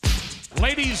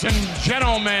Ladies and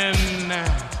gentlemen,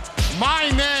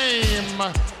 my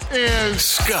name is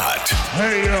Scott.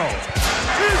 Hey, yo.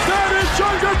 Is that his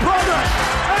younger brother?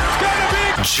 It's gonna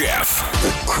be Jeff.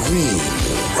 The cream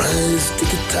will rise to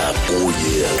the top. Oh,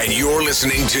 yeah. And you're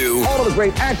listening to all of the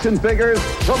great action figures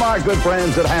from our good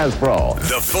friends at Hasbro.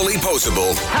 The Fully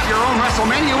Posable. Have your own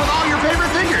WrestleMania with all your favorite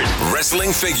figures.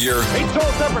 Wrestling Figure. Each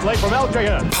sold separately from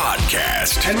LJN.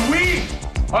 Podcast. And we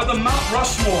are the Mount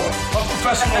Rushmore of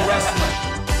professional wrestling.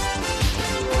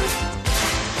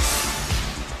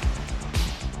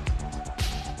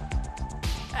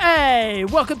 Hey,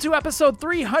 welcome to episode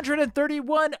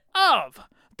 331 of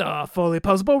the Fully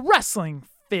Posable Wrestling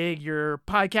Figure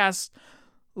Podcast,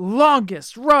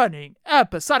 longest running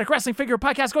episodic wrestling figure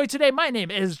podcast going today. My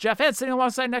name is Jeff, and sitting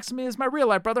alongside next to me is my real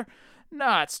life brother,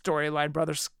 not storyline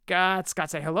brother, Scott. Scott,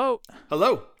 say hello.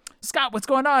 Hello. Scott, what's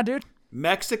going on, dude?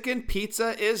 Mexican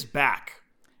pizza is back.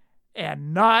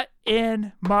 And not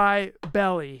in my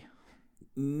belly.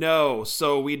 No,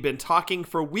 so we'd been talking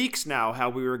for weeks now how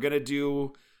we were going to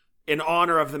do in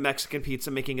honor of the Mexican pizza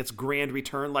making its grand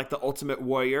return like the Ultimate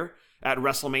Warrior at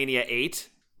WrestleMania 8.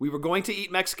 We were going to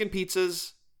eat Mexican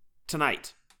pizzas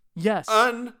tonight. Yes.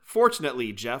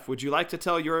 Unfortunately, Jeff, would you like to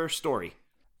tell your story?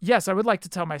 Yes, I would like to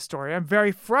tell my story. I'm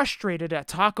very frustrated at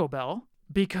Taco Bell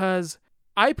because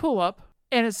I pull up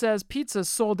and it says pizza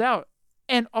sold out.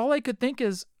 And all I could think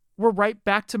is we're right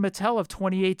back to Mattel of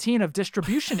 2018 of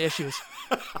distribution issues.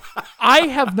 I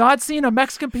have not seen a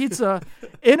Mexican pizza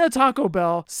in a Taco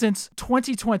Bell since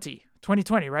 2020.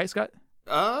 2020, right, Scott?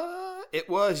 It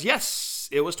was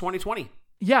 2020.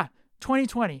 Yeah,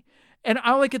 2020. And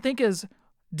all I could think is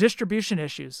distribution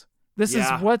issues. This is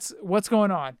what's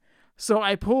going on. So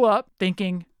I pull up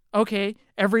thinking, okay,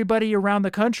 everybody around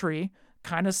the country,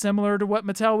 kind of similar to what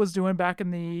Mattel was doing back in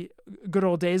the good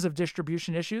old days of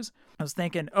distribution issues. I was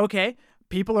thinking, okay,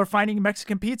 people are finding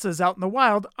Mexican pizzas out in the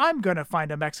wild. I'm going to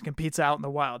find a Mexican pizza out in the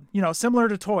wild. You know, similar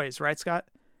to toys, right, Scott?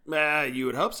 You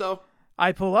would hope so.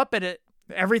 I pull up and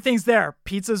everything's there.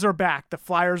 Pizzas are back. The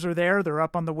flyers are there. They're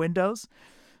up on the windows.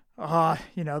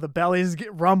 The belly's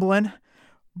rumbling,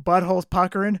 buttholes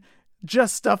puckering,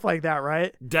 just stuff like that,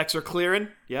 right? Decks are clearing.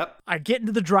 Yep. I get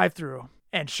into the drive-thru.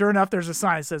 And sure enough, there's a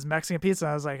sign that says Mexican pizza.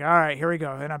 I was like, all right, here we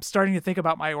go. And I'm starting to think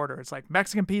about my order. It's like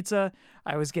Mexican pizza.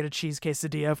 I always get a cheese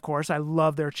quesadilla, of course. I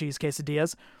love their cheese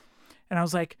quesadillas. And I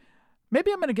was like,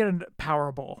 maybe I'm going to get a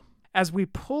Power Bowl. As we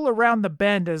pull around the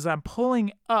bend, as I'm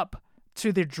pulling up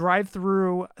to the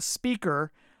drive-through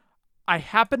speaker, I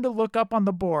happen to look up on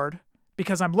the board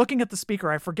because I'm looking at the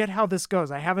speaker. I forget how this goes.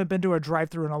 I haven't been to a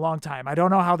drive-through in a long time. I don't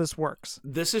know how this works.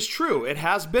 This is true. It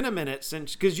has been a minute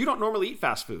since, because you don't normally eat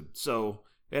fast food. So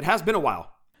it has been a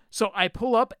while. So I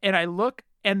pull up and I look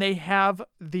and they have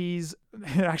these,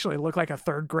 it actually looked like a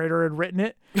third grader had written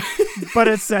it, but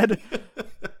it says,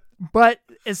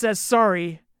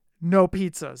 sorry, no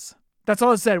pizzas. That's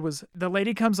all it said. Was the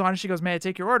lady comes on and she goes, may I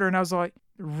take your order? And I was like,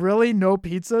 really? No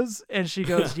pizzas? And she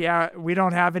goes, yeah, we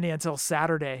don't have any until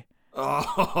Saturday.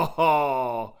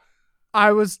 Oh,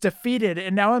 I was defeated.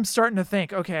 And now I'm starting to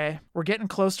think, okay, we're getting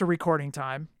close to recording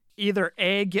time. Either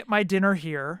A, get my dinner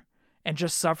here and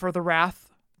just suffer the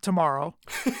wrath tomorrow,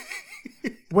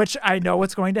 which I know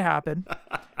what's going to happen.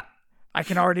 I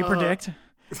can already predict.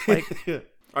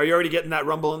 Are you already getting that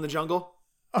rumble in the jungle?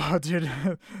 Oh, dude,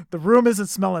 the room isn't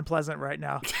smelling pleasant right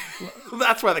now.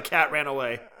 That's why the cat ran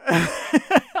away.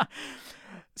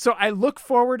 So I look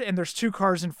forward and there's two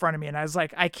cars in front of me and I was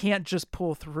like, I can't just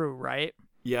pull through, right?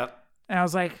 Yep. And I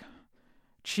was like,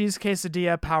 cheese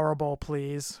quesadilla, Power Bowl,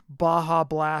 please. Baja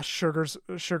Blast,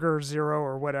 sugar zero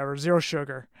or whatever, zero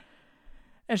sugar.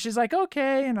 And she's like,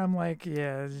 okay. And I'm like,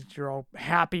 yeah, you're all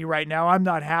happy right now. I'm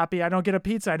not happy. I don't get a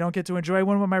pizza. I don't get to enjoy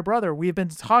one with my brother. We've been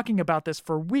talking about this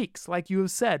for weeks, like you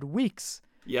have said, weeks.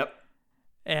 Yep.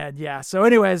 And yeah, so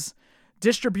anyways,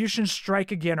 distribution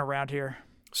strike again around here.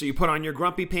 So you put on your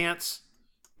grumpy pants,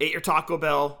 ate your Taco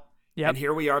Bell, and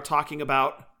here we are talking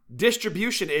about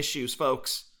distribution issues,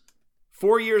 folks.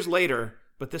 4 years later,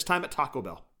 but this time at Taco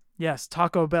Bell. Yes,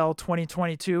 Taco Bell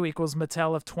 2022 equals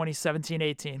Mattel of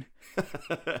 2017-18.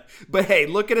 But hey,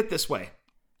 look at it this way.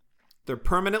 They're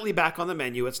permanently back on the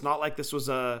menu. It's not like this was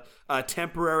a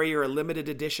temporary or a limited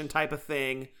edition type of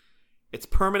thing. It's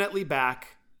permanently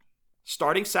back.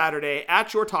 Starting Saturday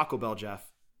at your Taco Bell,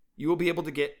 Jeff, you will be able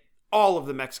to get all of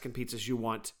the Mexican pizzas you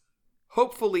want,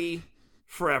 hopefully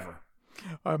forever.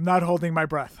 I'm not holding my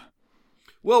breath.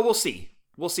 Well, we'll see.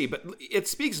 We'll see. But it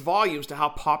speaks volumes to how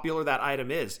popular that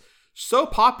item is. So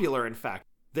popular, in fact,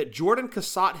 that Jordan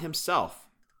Cassat himself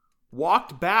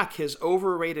walked back his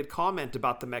overrated comment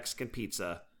about the Mexican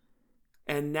pizza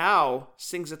and now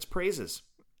sings its praises.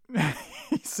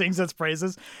 He sings its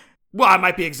praises. Well, I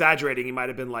might be exaggerating. He might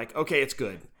have been like, okay, it's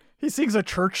good. He sings a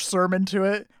church sermon to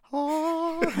it.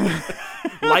 Oh.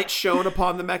 Light shone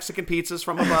upon the Mexican pizzas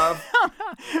from above.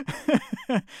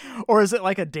 Or is it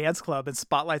like a dance club and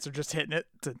spotlights are just hitting it?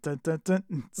 Dun, dun, dun, dun.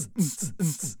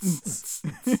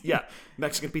 Yeah,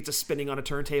 Mexican pizza spinning on a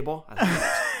turntable.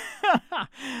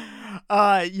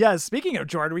 Yeah, speaking of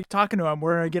Jordan, we're talking to him.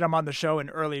 We're going to get him on the show in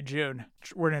early June.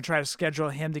 We're going to try to schedule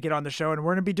him to get on the show, and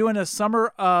we're going to be doing a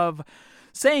summer of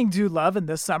saying Dude Love, and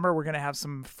this summer we're going to have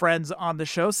some friends on the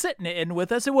show sitting in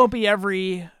with us. It won't be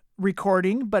every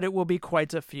recording, but it will be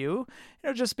quite a few.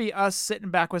 It'll just be us sitting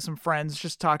back with some friends,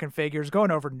 just talking figures,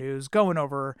 going over news, going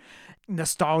over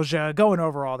nostalgia, going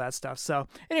over all that stuff. So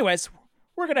anyways,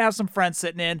 we're going to have some friends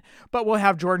sitting in, but we'll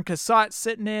have Jordan Cassat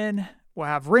sitting in. We'll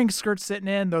have Ring Skirt sitting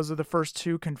in. Those are the first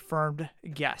 2 confirmed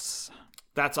guests.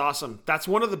 That's awesome. That's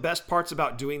one of the best parts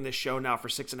about doing this show now for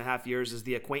 6.5 years is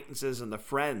the acquaintances and the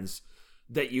friends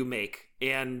that you make.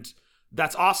 And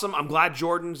that's awesome. I'm glad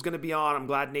Jordan's going to be on. I'm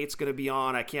glad Nate's going to be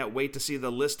on. I can't wait to see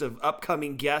the list of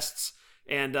upcoming guests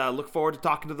and look forward to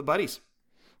talking to the buddies.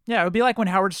 Yeah, it would be like when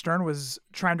Howard Stern was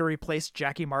trying to replace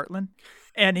Jackie Martling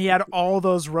and he had all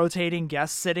those rotating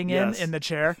guests sitting in the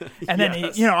chair. And then,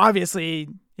 he, obviously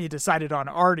he decided on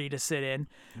Artie to sit in.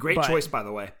 Great choice, by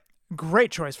the way.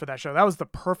 Great choice for that show. That was the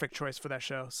perfect choice for that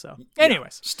show. So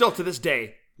anyways. Yeah. Still to this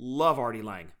day, love Artie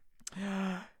Lang.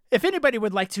 If anybody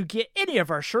would like to get any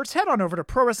of our shirts, head on over to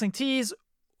Pro Wrestling Tees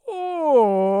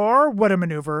or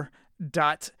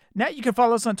whatamaneuver.net. You can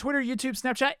follow us on Twitter, YouTube,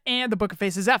 Snapchat, and the Book of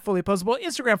Faces at Fully Posable,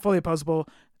 Instagram, Fully Posable,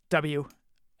 WFP.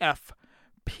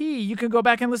 You can go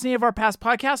back and listen to any of our past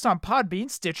podcasts on Podbean,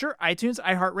 Stitcher, iTunes,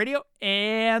 iHeartRadio,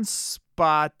 and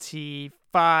Spotify.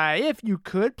 If you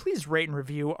could, please rate and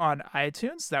review on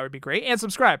iTunes. That would be great. And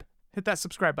subscribe. Hit that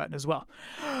subscribe button as well.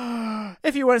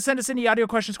 If you want to send us any audio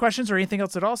questions, or anything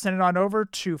else at all, send it on over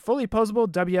to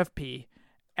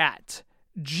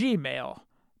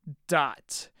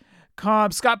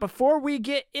fullyposablewfp@gmail.com. Scott, before we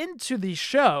get into the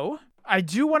show, I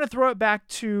do want to throw it back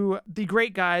to the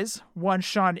great guys, one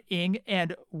Sean Ing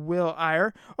and Will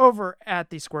Iyer, over at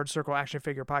the Squared Circle Action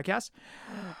Figure Podcast.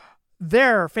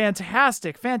 They're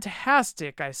fantastic,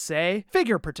 I say,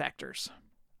 figure protectors.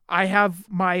 I have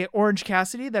my Orange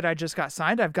Cassidy that I just got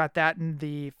signed. I've got that in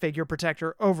the figure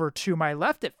protector over to my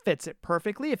left. It fits it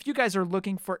perfectly. If you guys are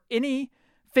looking for any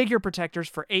figure protectors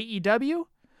for AEW,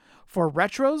 for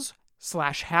retros /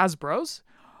 Hasbros,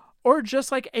 or just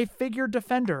like a figure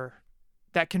defender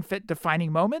that can fit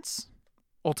defining moments,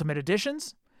 ultimate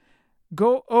editions,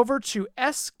 go over to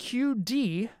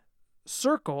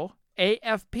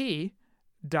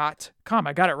SQDCircleAFP.com.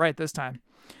 I got it right this time.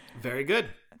 Very good.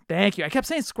 Thank you. I kept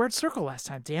saying Squared Circle last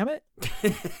time. Damn it.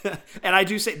 And I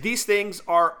do say these things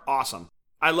are awesome.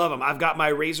 I love them. I've got my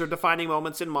razor defining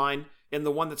moments in mine, in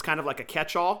the one that's kind of like a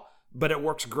catch-all, but it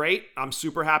works great. I'm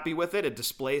super happy with it. It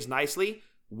displays nicely.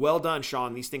 Well done,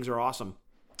 Sean. These things are awesome.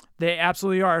 They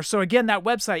absolutely are. So again, that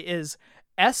website is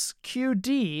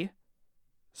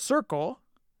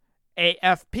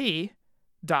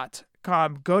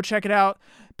SQDCircleAFP.com. Go check it out.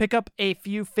 Pick up a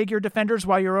few figure defenders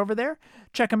while you're over there.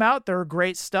 Check them out. They're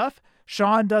great stuff.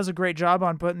 Sean does a great job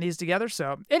on putting these together.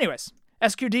 So anyways,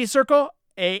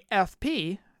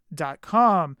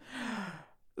 SQDCircleAFP.com.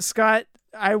 Scott,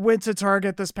 I went to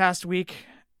Target this past week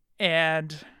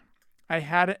and I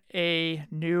had a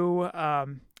new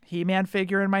He-Man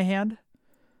figure in my hand.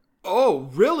 Oh,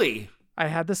 really? I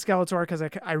had the Skeletor because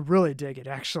I really dig it,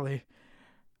 actually.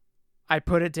 I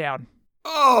put it down.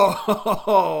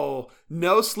 Oh,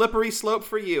 no slippery slope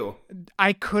for you.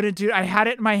 I couldn't do it. I had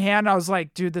it in my hand. I was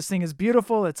like, dude, this thing is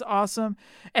beautiful. It's awesome.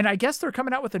 And I guess they're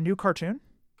coming out with a new cartoon.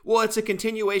 Well, it's a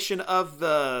continuation of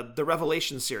the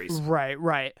Revelation series.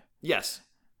 Right. Yes.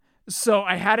 So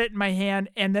I had it in my hand,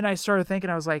 and then I started thinking,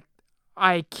 I was like,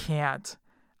 I can't.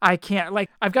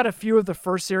 Like, I've got a few of the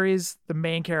first series, the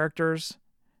main characters.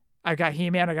 I got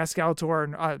He-Man, I got Skeletor,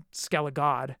 and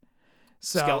Skelegod.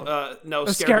 So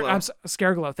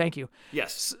Scareglow. Thank you.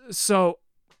 Yes. So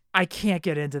I can't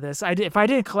get into this. If I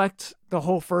didn't collect the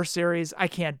whole first series, I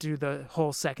can't do the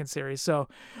whole second series. So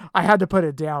I had to put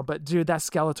it down. But dude, that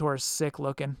Skeletor is sick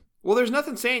looking. Well, there's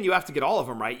nothing saying you have to get all of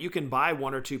them, right? You can buy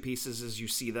one or two pieces as you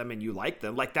see them and you like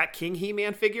them. Like that King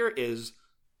He-Man figure is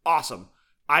awesome.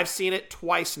 I've seen it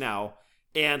twice now.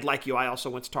 And like you, I also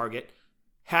went to Target,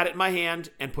 had it in my hand,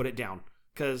 and put it down.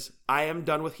 Because I am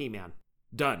done with He-Man.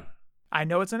 Done. I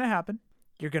know what's going to happen.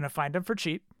 You're going to find them for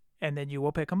cheap, and then you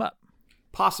will pick them up.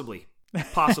 Possibly.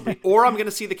 Or I'm going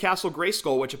to see the Castle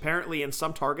Grayskull, which apparently in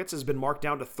some Targets has been marked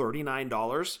down to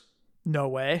 $39. No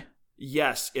way.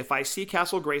 Yes. If I see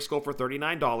Castle Grayskull for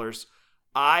 $39,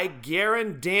 I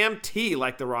guarantee,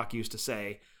 like The Rock used to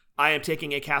say, I am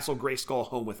taking a Castle Grayskull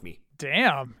home with me.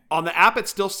 Damn. On the app,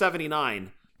 it's still $79,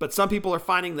 but some people are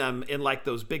finding them in like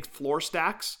those big floor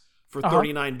stacks for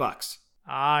 $39.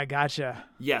 Ah, gotcha.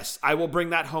 Yes, I will bring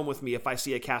that home with me if I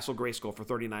see a Castle Grayskull for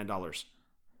 $39.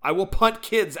 I will punt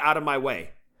kids out of my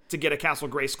way to get a Castle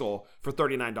Grayskull for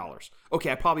 $39.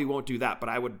 Okay, I probably won't do that, but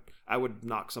I would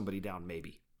knock somebody down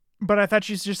maybe. But I thought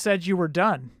you just said you were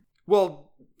done.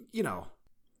 Well, you know,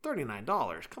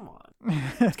 $39. Come on,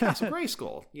 it's Castle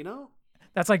Grayskull. You know,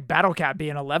 that's like Battle Cat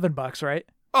being $11, right?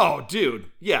 Oh, dude,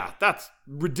 yeah, that's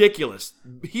ridiculous.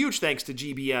 Huge thanks to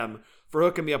GBM for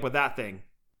hooking me up with that thing.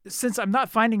 Since I'm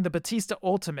not finding the Batista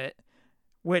Ultimate,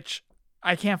 which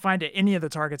I can't find at any of the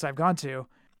Targets I've gone to,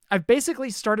 I've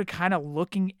basically started kind of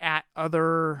looking at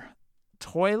other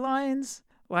toy lines.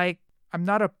 Like, I'm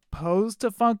not opposed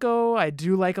to Funko. I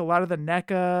do like a lot of the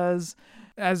NECAs.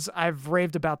 As I've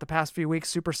raved about the past few weeks,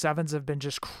 Super 7s have been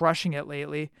just crushing it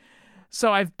lately.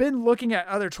 So I've been looking at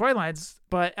other toy lines,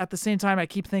 but at the same time, I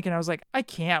keep thinking, I was like, I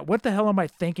can't. What the hell am I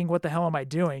thinking? What the hell am I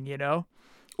doing, you know?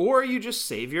 Or you just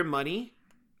save your money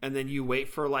and then you wait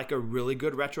for like a really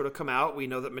good retro to come out. We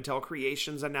know that Mattel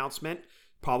Creations announcement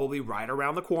probably right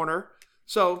around the corner.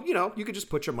 So, you know, you could just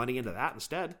put your money into that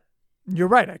instead. You're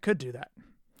right. I could do that.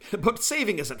 But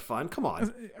saving isn't fun. Come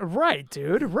on. Right,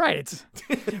 dude. Right.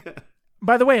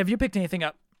 By the way, have you picked anything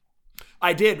up?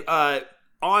 I did.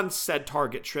 On said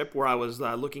Target trip where I was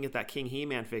looking at that King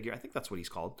He-Man figure, I think that's what he's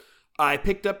called, I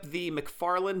picked up the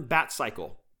McFarlane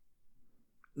Bat-Cycle.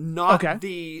 Not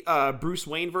the Bruce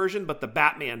Wayne version, but the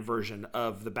Batman version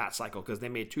of the Bat-Cycle, because they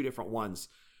made two different ones.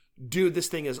 Dude, this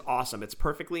thing is awesome. It's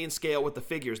perfectly in scale with the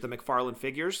figures, the McFarlane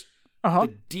figures.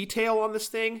 The detail on this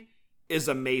thing is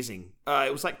amazing.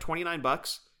 It was like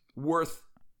 $29, worth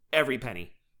every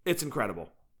penny. It's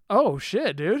incredible. Oh,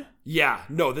 shit, dude. Yeah,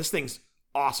 no, this thing's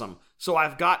awesome. So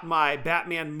I've got my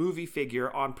Batman movie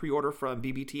figure on pre-order from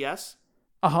BBTS.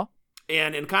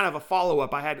 And in kind of a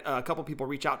follow-up, I had a couple people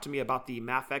reach out to me about the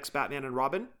Mafex Batman and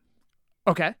Robin.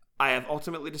 Okay. I have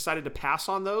ultimately decided to pass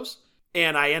on those,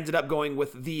 and I ended up going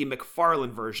with the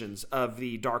McFarlane versions of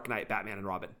the Dark Knight Batman and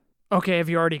Robin. Okay, have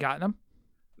you already gotten them?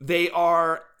 They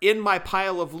are in my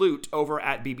pile of loot over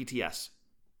at BBTS.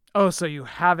 Oh, so you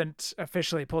haven't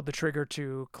officially pulled the trigger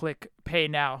to click pay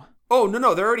now? Oh,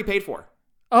 no, they're already paid for.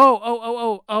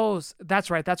 Oh, that's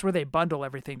right. That's where they bundle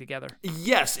everything together.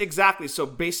 Yes, exactly. So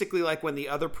basically, like when the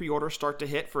other pre-orders start to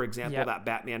hit, for example, that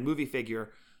Batman movie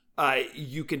figure,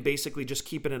 you can basically just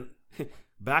keep it in,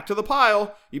 back to the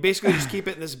pile. You basically just keep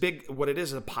it in this big, what it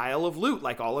is, a pile of loot,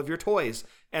 like all of your toys.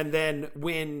 And then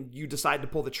when you decide to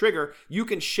pull the trigger, you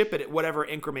can ship it at whatever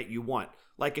increment you want.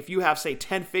 Like if you have, say,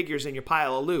 10 figures in your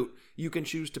pile of loot, you can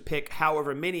choose to pick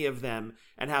however many of them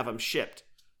and have them shipped.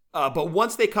 But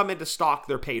once they come into stock,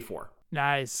 they're paid for.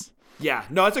 Nice. Yeah,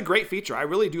 no, it's a great feature. I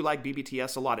really do like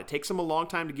BBTS a lot. It takes them a long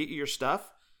time to get you your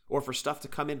stuff or for stuff to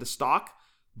come into stock,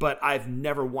 but I've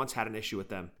never once had an issue with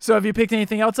them. So have you picked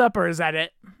anything else up, or is that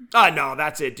it? No,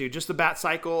 that's it, dude. Just the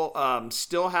Bat-Cycle.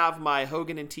 Still have my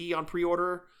Hogan and T on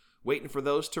pre-order, waiting for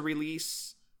those to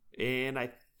release, and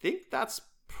I think that's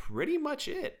pretty much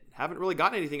it. Haven't really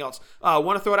gotten anything else.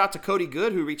 Want to throw it out to Cody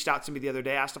Good, who reached out to me the other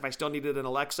day, asked if I still needed an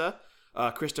Alexa.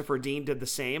 Christopher Dean did the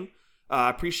same.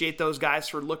 Appreciate those guys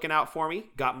for looking out for me.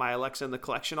 Got my Alexa in the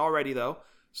collection already, though.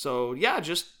 So, yeah,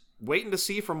 just waiting to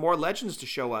see for more Legends to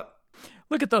show up.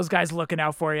 Look at those guys looking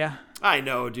out for you. I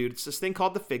know, dude. It's this thing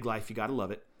called the Fig Life. You gotta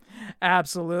love it.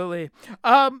 Absolutely.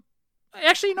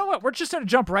 Actually, you know what? We're just going to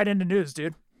jump right into news,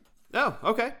 dude. Oh,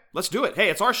 okay. Let's do it. Hey,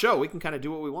 it's our show. We can kind of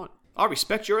do what we want. I'll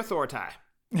respect your authority.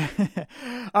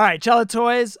 All right, Cella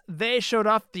Toys, they showed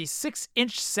off the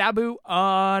 6-inch Sabu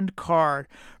on card.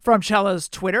 From Cella's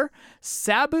Twitter,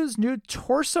 Sabu's new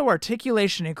torso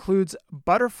articulation includes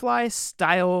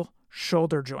butterfly-style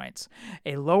shoulder joints,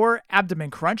 a lower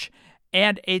abdomen crunch,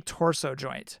 and a torso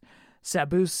joint.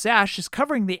 Sabu's sash is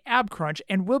covering the ab crunch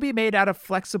and will be made out of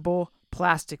flexible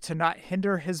plastic to not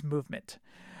hinder his movement.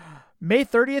 May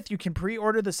 30th, you can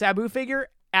pre-order the Sabu figure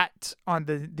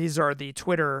these are the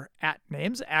Twitter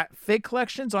 @names, @Fig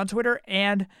Collections on Twitter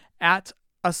and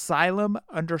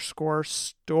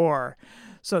 @Asylum_store.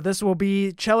 So this will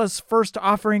be Cella's first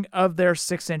offering of their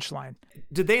 6-inch line.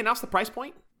 Did they announce the price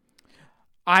point?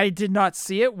 I did not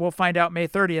see it. We'll find out May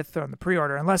 30th on the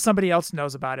pre-order, unless somebody else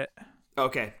knows about it.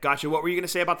 Okay, gotcha. What were you going to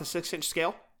say about the 6-inch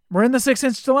scale? We're in the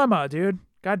 6-inch dilemma, dude.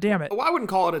 God damn it. Well, I wouldn't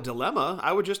call it a dilemma.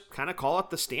 I would just kind of call it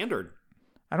the standard.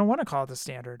 I don't want to call it the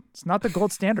standard. It's not the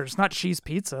gold standard. It's not cheese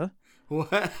pizza.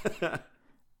 What?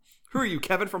 Who are you,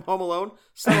 Kevin from Home Alone?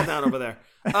 Settle down over there.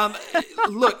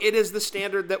 Look, it is the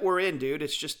standard that we're in, dude.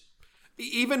 It's just,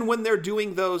 Even when they're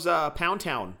doing those Pound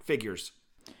Town figures,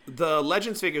 the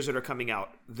Legends figures that are coming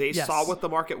out, they saw what the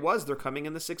market was. They're coming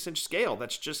in the 6-inch scale.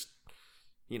 That's just,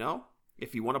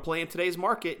 if you want to play in today's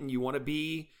market and you want to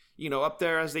be, up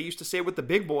there, as they used to say, with the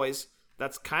big boys,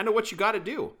 that's kind of what you got to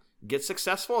do. Get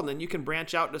successful, and then you can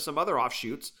branch out into some other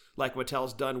offshoots, like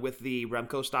Mattel's done with the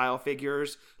Remco-style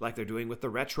figures, like they're doing with the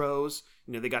retros.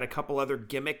 They got a couple other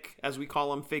gimmick, as we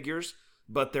call them, figures,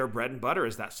 but their bread and butter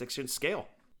is that 6-inch scale.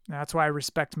 That's why I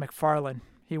respect McFarlane.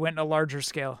 He went in a larger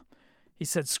scale. He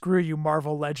said, screw you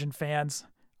Marvel Legend fans.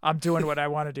 I'm doing what I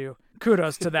want to do.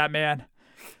 Kudos to that man.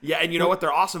 Yeah, and you know what?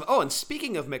 They're awesome. Oh, and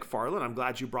speaking of McFarlane, I'm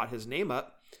glad you brought his name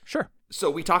up. Sure. So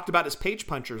we talked about his page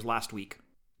punchers last week.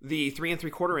 The 3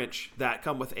 3/4 inch that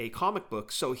come with a comic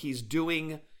book. So he's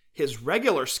doing his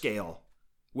regular scale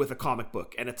with a comic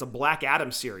book, and it's a Black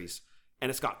Adam series.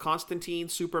 And it's got Constantine,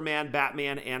 Superman,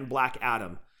 Batman, and Black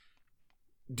Adam.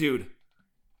 Dude,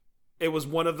 it was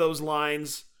one of those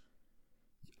lines,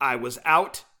 I was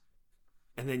out,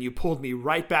 and then you pulled me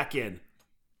right back in.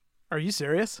 Are you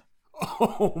serious?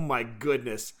 Oh my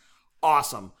goodness.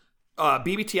 Awesome.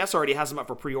 BBTS already has them up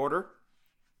for pre-order.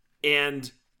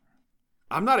 And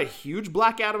I'm not a huge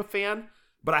Black Adam fan,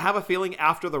 but I have a feeling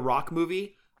after the Rock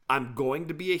movie, I'm going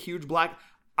to be a huge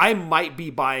I might be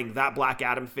buying that Black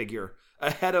Adam figure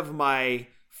ahead of my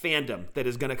fandom that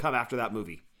is going to come after that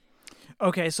movie.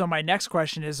 Okay, so my next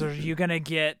question is, are you going to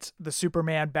get the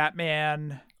Superman,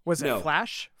 Batman, was it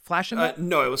Flash? Flash in that?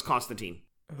 No, it was Constantine.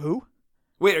 Who?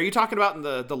 Wait, are you talking about in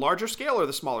the larger scale or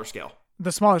the smaller scale?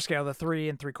 The smaller scale, the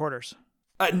 3 3/4.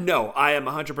 No, I am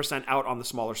 100% out on the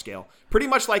smaller scale. Pretty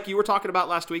much like you were talking about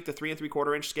last week, the 3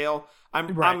 3/4 inch scale.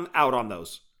 I'm out on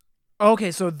those.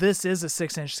 Okay, so this is a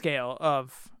 6-inch scale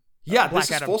of Black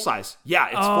this Adam. Is full size. Yeah,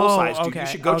 it's full size, dude. Okay, You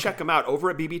should go check them out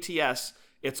over at BBTS.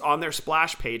 It's on their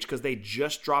splash page because they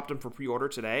just dropped them for pre-order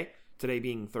today. Today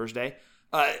being Thursday.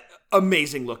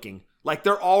 Amazing looking. Like,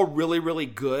 they're all really, really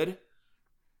good.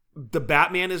 The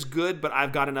Batman is good, but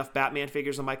I've got enough Batman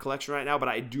figures in my collection right now, but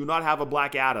I do not have a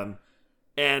Black Adam.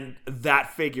 And that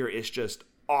figure is just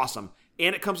awesome.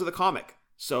 And it comes with a comic.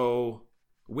 So,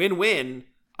 win-win.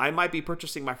 I might be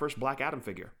purchasing my first Black Adam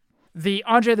figure. The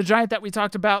Andre the Giant that we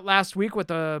talked about last week with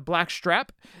the black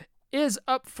strap is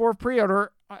up for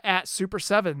pre-order at Super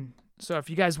 7. So if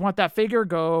you guys want that figure,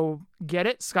 go get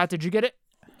it. Scott, did you get it?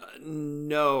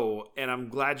 No, and I'm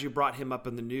glad you brought him up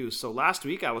in the news. So last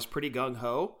week I was pretty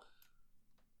gung-ho.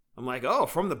 I'm like, oh,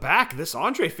 from the back, this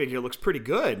Andre figure looks pretty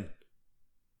good.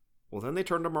 Well, then they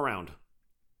turned him around.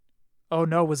 Oh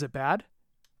no, was it bad?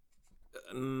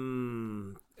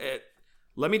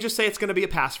 Let me just say it's going to be a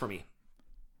pass for me.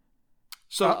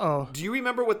 So, do you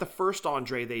remember what the first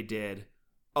Andre they did?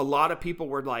 A lot of people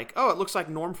were like, oh, it looks like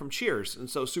Norm from Cheers. And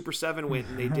so Super 7 went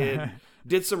and they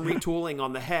did some retooling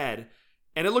on the head.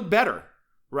 And it looked better,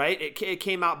 right? It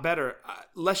came out better.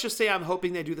 Let's just say I'm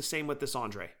hoping they do the same with this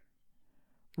Andre.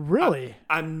 Really?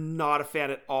 I'm not a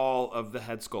fan at all of the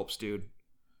head sculpts, dude.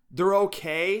 They're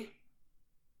okay,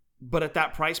 but at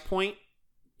that price point,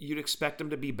 you'd expect them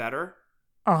to be better.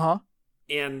 Uh-huh.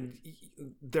 And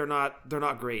they're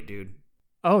not great, dude.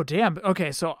 Oh, damn.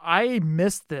 Okay, so I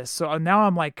missed this. So now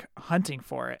I'm like hunting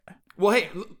for it. Well, hey,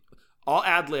 I'll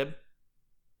ad-lib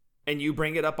and you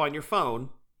bring it up on your phone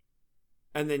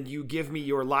and then you give me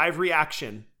your live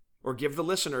reaction or give the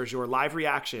listeners your live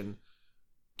reaction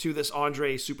to this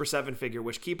Andre Super 7 figure,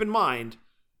 which, keep in mind,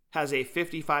 has a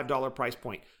 $55 price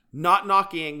point. Not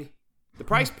knocking the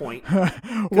price point.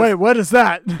 Wait, what is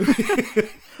that?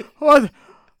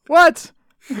 What?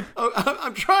 Oh,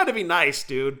 I'm trying to be nice,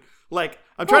 dude. Like,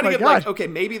 I'm trying to get like, okay,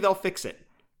 maybe they'll fix it.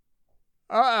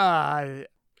 Why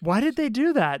did they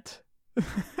do that?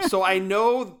 So I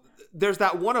know there's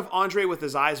that one of Andre with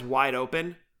his eyes wide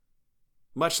open,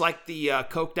 much like the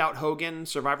coked out Hogan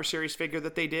Survivor Series figure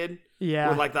that they did. Yeah.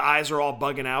 Where like the eyes are all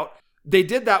bugging out. They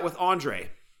did that with Andre,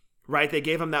 right? They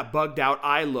gave him that bugged out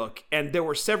eye look. And there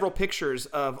were several pictures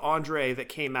of Andre that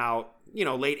came out,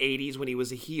 late 80s when he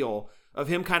was a heel, of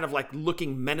him kind of like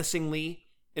looking menacingly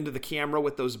into the camera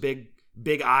with those big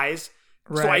eyes.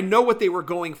 Right. So I know what they were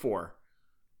going for.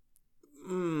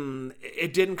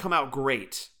 It didn't come out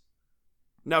great.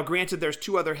 Now, granted, there's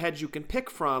 2 other heads you can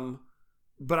pick from,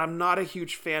 but I'm not a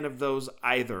huge fan of those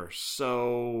either.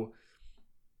 So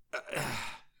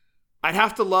I'd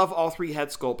have to love all 3 head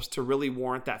sculpts to really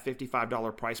warrant that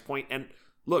 $55 price point. And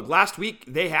look, last week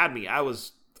they had me. I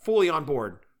was fully on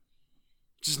board.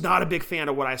 Just not a big fan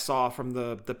of what I saw from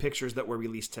the pictures that were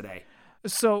released today.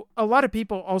 So a lot of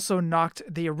people also knocked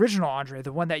the original Andre,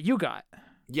 the one that you got.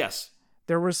 Yes.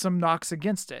 There were some knocks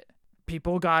against it.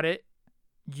 People got it.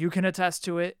 You can attest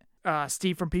to it.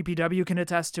 Steve from PPW can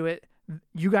attest to it.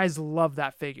 You guys love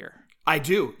that figure. I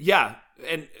do. Yeah.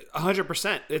 And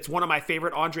 100%. It's one of my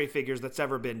favorite Andre figures that's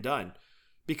ever been done.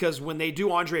 Because when they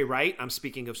do Andre right, I'm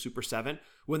speaking of Super 7,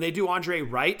 when they do Andre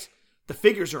right, the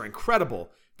figures are incredible.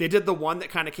 They did the one that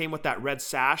kind of came with that red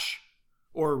sash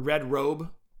or red robe.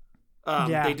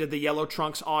 They did the yellow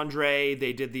trunks Andre.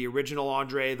 They did the original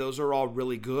Andre. Those are all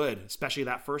really good. Especially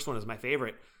that first one is my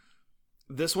favorite.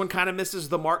 This one kind of misses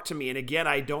the mark to me. And again,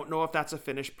 I don't know if that's a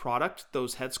finished product,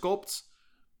 those head sculpts.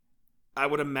 I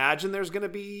would imagine there's going to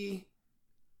be...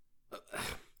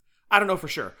 I don't know for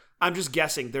sure. I'm just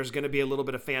guessing there's going to be a little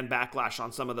bit of fan backlash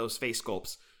on some of those face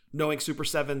sculpts. Knowing Super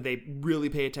 7, they really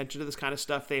pay attention to this kind of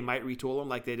stuff. They might retool them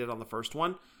like they did on the first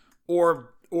one.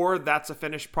 Or that's a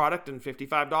finished product and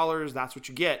 $55, that's what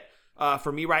you get.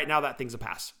 For me right now, that thing's a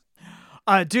pass.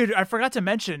 Dude, I forgot to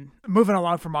mention, moving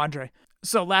along from Andre.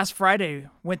 So last Friday,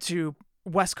 went to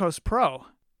West Coast Pro,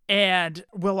 and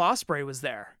Will Ospreay was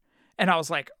there. And I was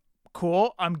like,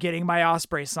 cool, I'm getting my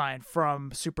Ospreay signed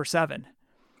from Super 7.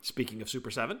 Speaking of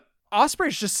Super 7?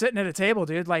 Ospreay's just sitting at a table,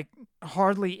 dude, like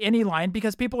hardly any line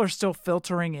because people are still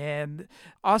filtering in.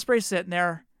 Ospreay's sitting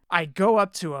there. I go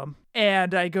up to him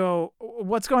and I go,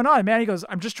 what's going on, man? He goes,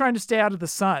 I'm just trying to stay out of the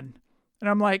sun. And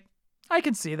I'm like, I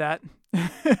can see that.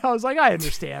 I was like, I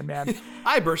understand, man.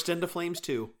 I burst into flames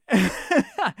too.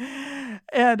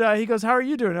 And he goes, how are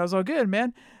you doing? I was all good,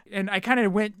 man. And I kind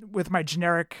of went with my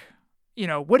generic,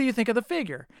 what do you think of the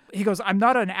figure? He goes, I'm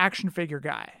not an action figure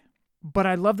guy, but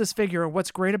I love this figure. And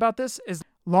what's great about this is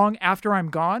long after I'm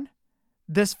gone,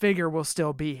 this figure will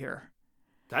still be here.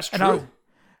 That's true.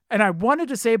 And I wanted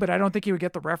to say, but I don't think he would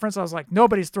get the reference. I was like,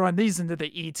 nobody's throwing these into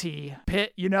the ET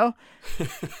pit,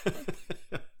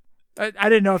 I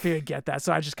didn't know if he would get that,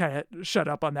 so I just kind of shut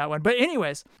up on that one. But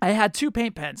anyways, I had 2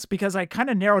 paint pens because I kind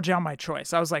of narrowed down my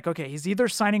choice. I was like, okay, he's either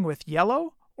signing with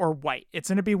yellow or white. It's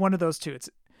going to be one of those two.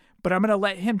 But I'm going to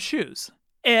let him choose.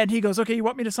 And he goes, okay, you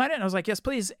want me to sign it? And I was like, yes,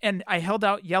 please. And I held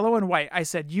out yellow and white. I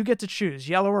said, you get to choose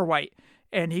yellow or white.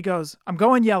 And he goes, I'm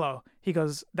going yellow. He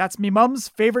goes, that's me mom's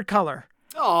favorite color.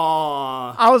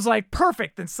 Aww. I was like,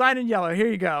 perfect. Then sign in yellow. Here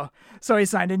you go. So he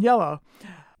signed in yellow.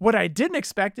 What I didn't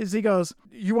expect is he goes,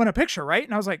 you want a picture, right?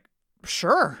 And I was like,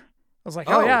 sure. I was like,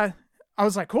 oh yeah. I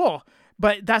was like, cool.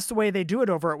 But that's the way they do it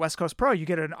over at West Coast Pro. You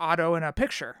get an auto and a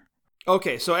picture.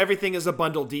 Okay, so everything is a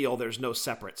bundle deal. There's no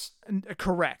separates.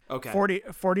 Correct. Okay.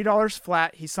 $40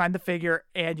 flat. He signed the figure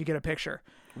and you get a picture.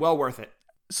 Well worth it.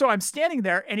 So I'm standing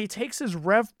there and he takes his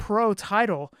Rev Pro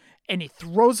title and he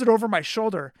throws it over my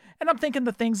shoulder. And I'm thinking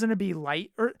the thing's going to be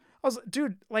light. Or I was,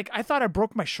 dude, like I thought I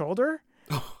broke my shoulder.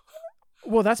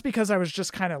 Well, that's because I was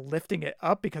just kind of lifting it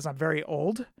up because I'm very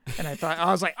old. And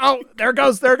I was like, oh, there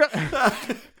goes. I'm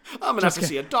going to have to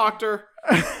see a doctor.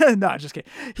 No, just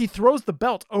kidding. He throws the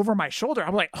belt over my shoulder.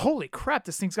 I'm like, holy crap,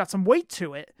 this thing's got some weight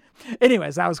to it.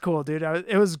 Anyways, that was cool, dude.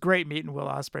 It was great meeting Will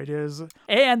Ospreay, dude.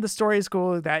 And the story is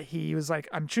cool that he was like,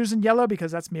 I'm choosing yellow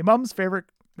because that's me mom's favorite.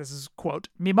 This is quote,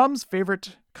 me mom's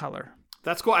favorite color.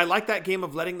 That's cool. I like that game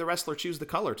of letting the wrestler choose the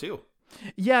color too.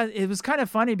 Yeah, it was kind of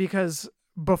funny because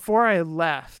before I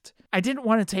left, I didn't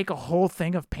want to take a whole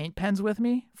thing of paint pens with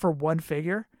me for one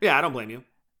figure. Yeah, I don't blame you.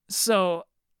 So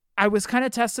I was kind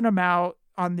of testing them out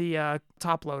on the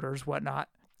top loaders, whatnot.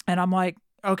 And I'm like,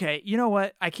 okay, you know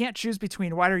what? I can't choose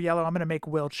between white or yellow. I'm going to make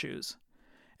Will choose.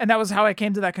 And that was how I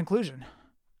came to that conclusion.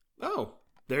 Oh,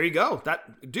 there you go.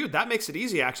 That makes it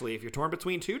easy, actually. If you're torn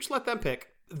between two, just let them pick.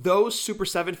 Those Super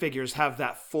 7 figures have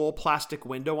that full plastic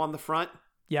window on the front.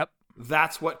 Yep.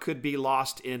 That's what could be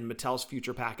lost in Mattel's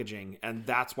future packaging, and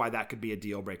that's why that could be a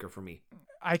deal breaker for me.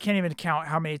 I can't even count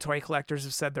how many toy collectors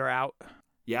have said they're out.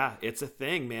 Yeah, it's a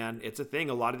thing, man. It's a thing.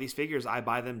 A lot of these figures, I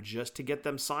buy them just to get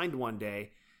them signed one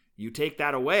day. You take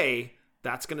that away,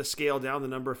 that's going to scale down the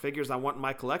number of figures I want in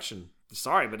my collection.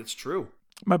 Sorry, but it's true.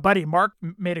 My buddy Mark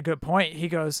made a good point. He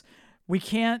goes, we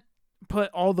can't put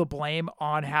all the blame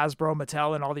on Hasbro,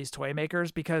 Mattel, and all these toy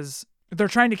makers because they're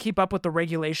trying to keep up with the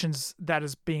regulations that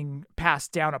is being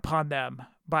passed down upon them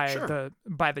by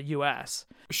the U.S.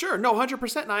 Sure, no,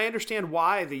 100%, and I understand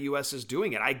why the U.S. is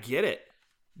doing it. I get it,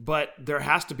 but there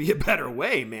has to be a better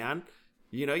way, man.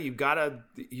 You know, you've got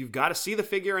to see the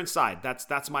figure inside.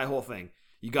 That's my whole thing.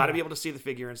 You got to be able to see the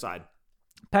figure inside.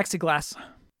 Plexiglass.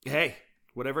 Hey,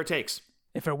 whatever it takes.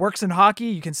 If it works in hockey,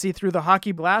 you can see through the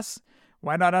hockey glass.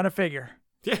 Why not on a figure?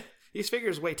 Yeah, these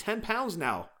figures weigh 10 pounds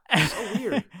now. So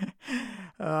weird.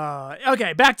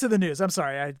 Okay, back to the news. I'm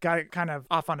sorry, I got it kind of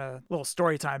off on a little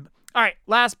story time. All right,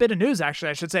 last bit of news, actually,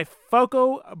 I should say.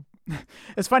 Foco.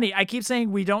 It's funny, I keep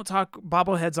saying we don't talk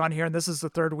bobbleheads on here, and this is the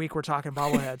third week we're talking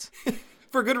bobbleheads.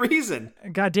 for good reason.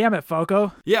 God damn it,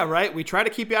 Foco. Yeah, right? We try to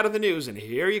keep you out of the news, and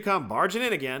here you come, barging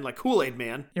in again, like Kool-Aid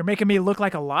Man. You're making me look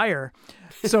like a liar.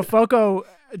 So Foco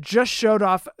just showed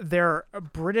off their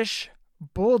British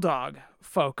Bulldog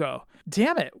Foco.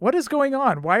 Damn it, what is going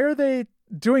on? Why are they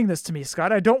doing this to me,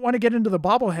 Scott? I don't want to get into the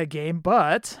bobblehead game,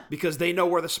 but... Because they know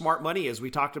where the smart money is. We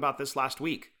talked about this last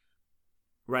week,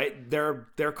 right?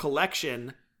 Their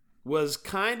collection was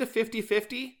kind of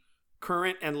 50-50,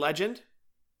 current and legend.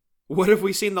 What have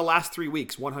we seen the last 3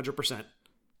 weeks? 100%.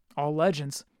 All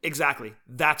legends. Exactly.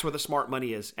 That's where the smart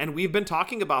money is. And we've been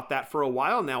talking about that for a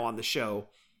while now on the show,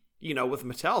 you know, with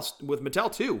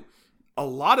Mattel too. A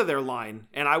lot of their line,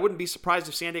 and I wouldn't be surprised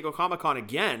if San Diego Comic-Con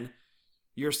again,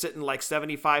 you're sitting like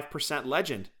 75%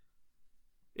 legend.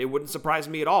 It wouldn't surprise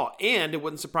me at all. And it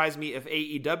wouldn't surprise me if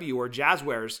AEW or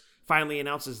Jazzwares finally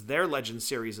announces their Legend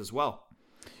series as well.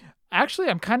 Actually,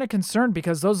 I'm kind of concerned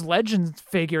because those Legend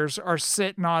figures are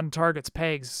sitting on Target's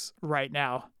pegs right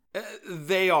now.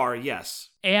 They are,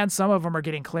 yes. And some of them are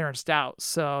getting clearanced out.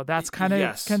 So that's kind of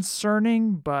Yes.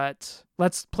 concerning, but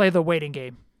let's play the waiting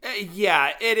game.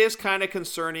 Yeah, it is kind of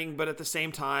concerning, but at the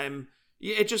same time,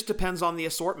 it just depends on the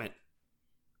assortment,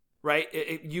 right?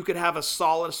 You could have a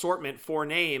solid assortment for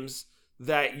names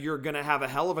that you're going to have a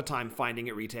hell of a time finding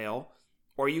at retail,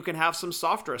 or you can have some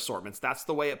softer assortments. That's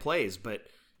the way it plays. But,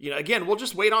 you know, again, we'll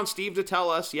just wait on Steve to tell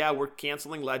us, yeah, we're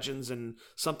canceling Legends and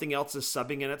something else is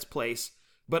subbing in its place.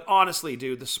 But honestly,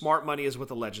 dude, the smart money is with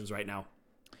the Legends right now.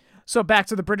 So back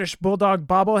to the British Bulldog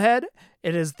bobblehead.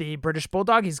 It is the British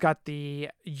Bulldog. He's got the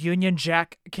Union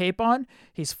Jack cape on.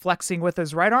 He's flexing with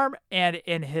his right arm, and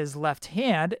in his left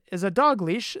hand is a dog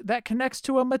leash that connects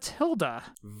to a Matilda.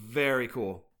 Very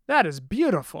cool. That is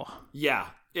beautiful. Yeah,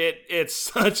 it's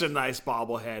such a nice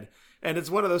bobblehead. And it's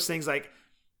one of those things like,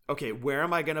 okay, where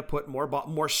am I going to put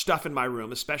more stuff in my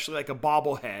room, especially like a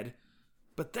bobblehead?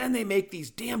 But then they make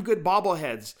these damn good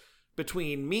bobbleheads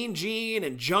between Mean Gene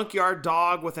and Junkyard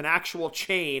Dog with an actual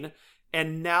chain,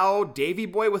 and now Davy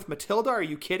Boy with Matilda. Are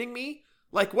you kidding me?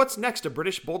 Like, what's next? A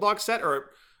British Bulldog set? Or,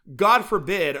 God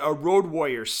forbid, a Road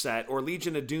Warrior set or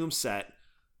Legion of Doom set?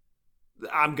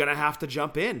 I'm going to have to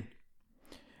jump in.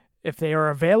 If they are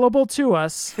available to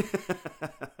us...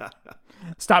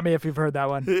 Stop me if you've heard that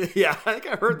one. Yeah, I think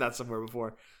I heard that somewhere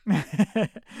before.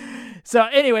 So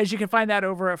anyways, you can find that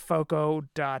over at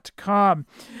Foco.com.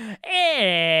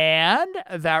 And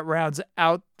that rounds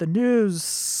out the news.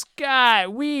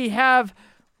 Scott, we have...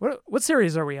 What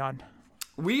series are we on?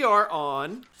 We are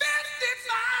on... 55!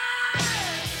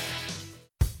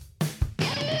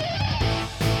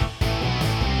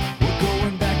 We're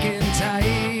going back in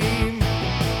time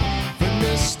for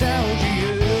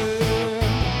nostalgia.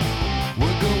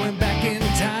 We're going back in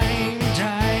time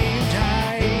nostalgia.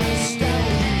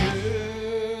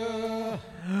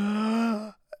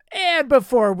 And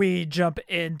before we jump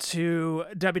into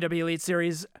WWE Elite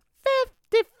Series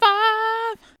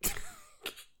 55...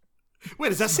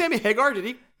 Wait, is that Sammy Hagar?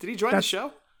 Did he join the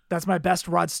show? That's my best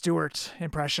Rod Stewart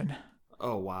impression.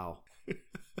 Oh, wow.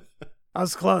 I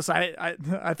was close. I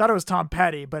thought it was Tom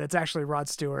Petty, but it's actually Rod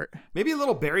Stewart. Maybe a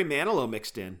little Barry Manilow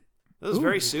mixed in. That was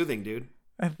very soothing, dude.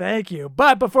 Thank you.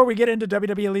 But before we get into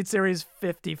WWE Elite Series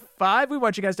 55, we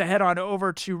want you guys to head on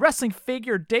over to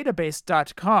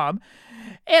WrestlingFigureDatabase.com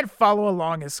and follow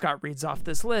along as Scott reads off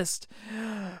this list.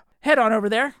 Head on over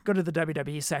there, go to the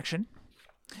WWE section,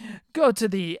 go to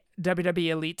the WWE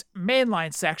Elite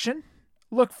Mainline section,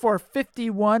 look for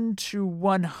 51 to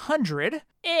 100,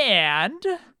 and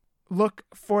look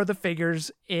for the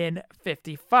figures in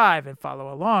 55 and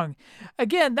follow along.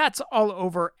 Again, that's all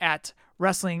over at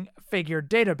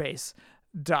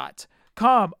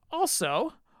WrestlingFigureDatabase.com.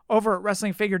 Also, over at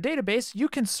Wrestling Figure Database, you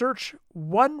can search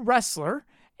one wrestler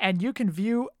and you can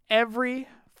view every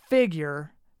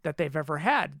figure that they've ever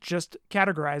had, just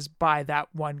categorized by that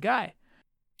one guy.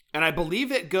 And I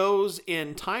believe it goes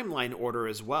in timeline order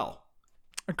as well.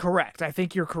 Correct. I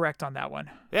think you're correct on that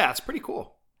one. Yeah, it's pretty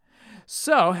cool.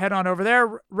 So head on over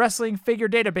there,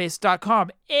 WrestlingFigureDatabase.com.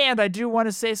 And I do want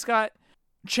to say, Scott,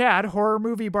 Chad, Horror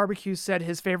Movie Barbecue, said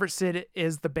his favorite Sid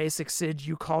is the basic Sid.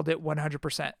 You called it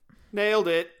 100%. Nailed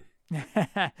it.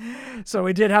 So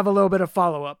we did have a little bit of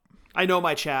follow-up. I know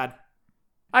my Chad.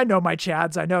 I know my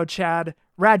Chads. I know Chad,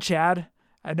 Rad Chad.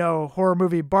 I know Horror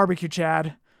Movie Barbecue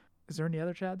Chad. Is there any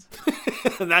other Chads?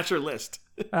 And that's your list.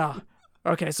 Oh,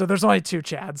 okay. So there's only two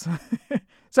Chads.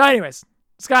 So anyways,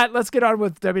 Scott, let's get on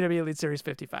with WWE Elite Series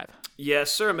 55.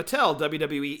 Yes, sir. Mattel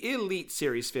WWE Elite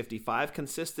Series 55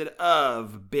 consisted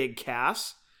of Big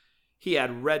Cass. He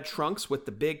had red trunks with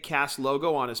the Big Cass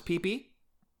logo on his pee-pee.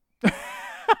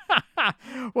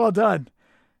 Well done.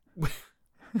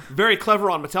 Very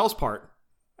clever on Mattel's part.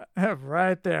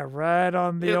 Right there, right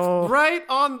on the It's old. right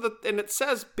on the, and it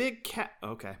says Big Cat.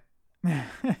 Okay.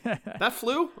 That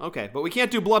flew? Okay, but we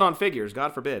can't do blood on figures,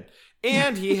 God forbid.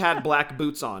 And he had black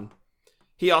boots on.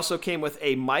 He also came with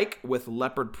a mic with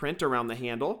leopard print around the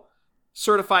handle,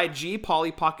 Certified G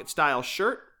Polly Pocket style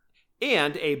shirt,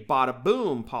 and a Bada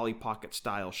Boom Polly Pocket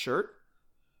style shirt.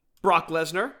 Brock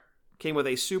Lesnar came with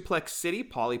a Suplex City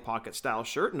Polly Pocket style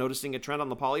shirt, noticing a trend on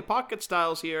the Polly Pocket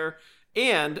styles here,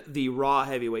 and the Raw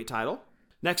Heavyweight title.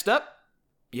 Next up,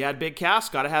 you had Big Cass,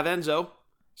 gotta have Enzo.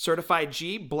 Certified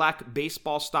G black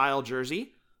baseball style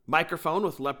jersey, microphone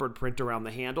with leopard print around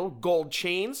the handle, gold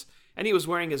chains, and he was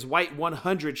wearing his white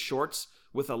 100 shorts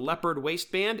with a leopard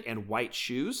waistband and white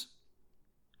shoes.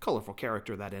 Colorful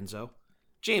character, that Enzo.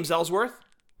 James Ellsworth,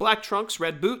 black trunks,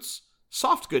 red boots,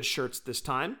 soft goods shirts this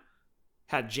time.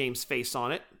 Had James' face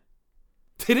on it.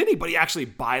 Did anybody actually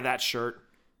buy that shirt?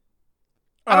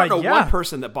 I don't know one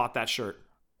person that bought that shirt.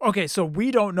 Okay, so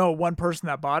we don't know one person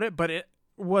that bought it, but it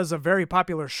was a very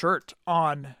popular shirt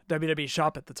on WWE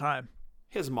Shop at the time.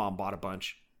 His mom bought a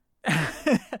bunch.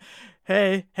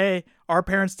 Hey, our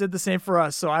parents did the same for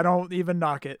us, so I don't even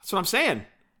knock it. That's what I'm saying.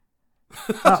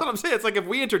 That's what I'm saying. It's like if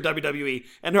we entered WWE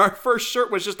and our first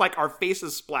shirt was just like our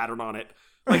faces splattered on it.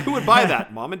 Like, who would buy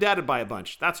that? Mom and Dad would buy a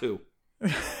bunch. That's who.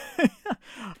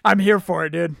 I'm here for it,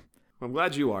 dude. I'm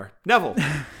glad you are. Neville.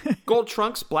 Gold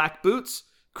trunks, black boots,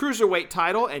 cruiserweight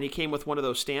title, and he came with one of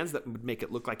those stands that would make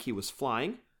it look like he was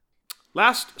flying.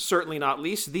 Last, certainly not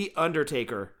least, The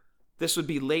Undertaker. This would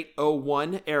be late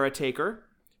 01 era Taker,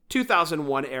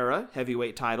 2001 era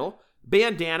heavyweight title,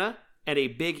 bandana, and a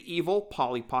Big Evil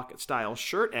Polly Pocket style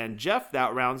shirt. And Jeff,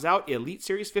 that rounds out Elite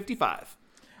Series 55.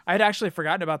 I had actually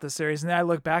forgotten about this series, and then I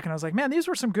looked back and I was like, man, these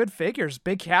were some good figures.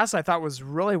 Big Cass I thought was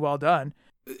really well done.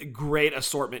 Great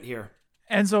assortment here.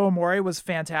 Enzo Amore was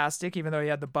fantastic, even though he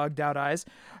had the bugged out eyes.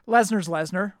 Lesnar's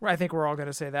Lesnar. I think we're all going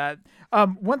to say that.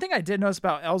 One thing I did notice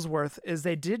about Ellsworth is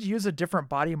they did use a different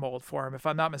body mold for him, if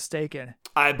I'm not mistaken.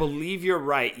 I believe you're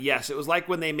right. Yes, it was like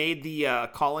when they made the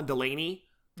Colin Delaney.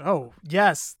 Oh,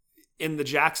 yes. In the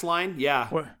Jax line, yeah.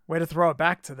 Way to throw it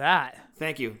back to that.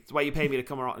 Thank you. That's why you pay me to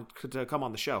come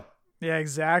on the show. Yeah,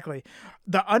 exactly.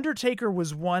 The Undertaker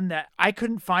was one that I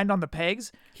couldn't find on the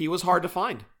pegs. He was hard to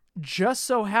find. Just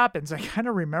so happens, I kind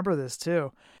of remember this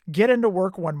too. Get into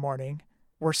work one morning.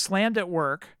 We're slammed at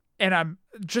work, and I'm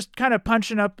just kind of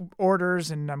punching up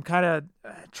orders, and I'm kind of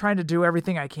trying to do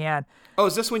everything I can. Oh,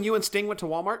 is this when you and Sting went to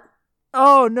Walmart?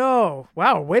 Oh, no.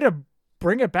 Wow, way to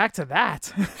bring it back to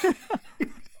that.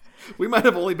 We might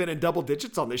have only been in double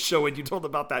digits on this show when you told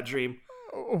about that dream.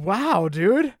 Wow,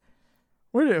 dude.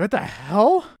 What the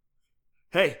hell?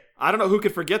 Hey, I don't know who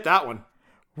could forget that one.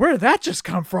 Where did that just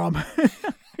come from?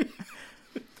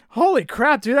 Holy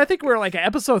crap, dude. I think we were like at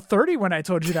episode 30 when I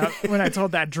told you that, when I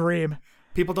told that dream.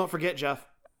 People don't forget, Jeff.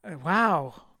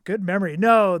 Wow. Good memory.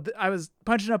 No, I was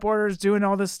punching up orders, doing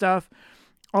all this stuff.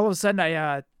 All of a sudden,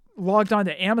 I logged on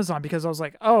to Amazon because I was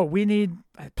like, oh, we need,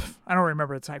 I don't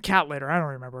remember the time, cat litter. I don't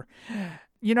remember.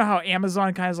 You know how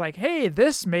Amazon kind of is like, hey,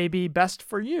 this may be best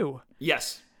for you.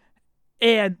 Yes.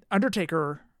 And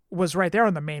Undertaker was right there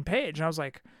on the main page. And I was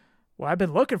like, well, I've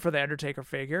been looking for the Undertaker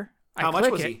figure. How much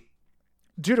was he?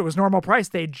 Dude, it was normal price.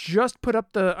 They just put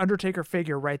up the Undertaker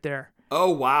figure right there.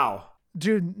 Oh, wow.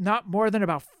 Dude, not more than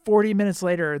about 40 minutes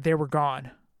later, they were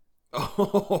gone.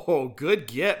 Oh, good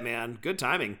get, man. Good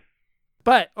timing.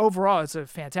 But overall, it's a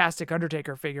fantastic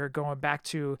Undertaker figure going back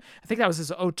to, I think that was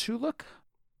his 02 look?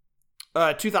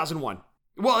 2001.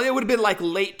 Well, it would have been like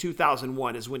late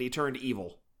 2001 is when he turned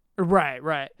evil.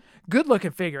 Right. Good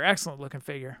looking figure. Excellent looking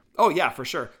figure. Oh, yeah, for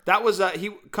sure. That was,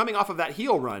 he coming off of that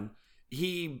heel run,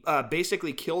 he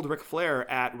basically killed Ric Flair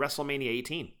at WrestleMania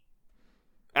 18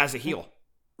 as a heel.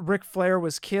 Ric Flair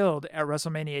was killed at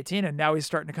WrestleMania 18, and now he's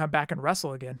starting to come back and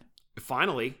wrestle again.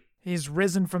 Finally. He's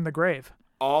risen from the grave.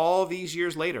 All these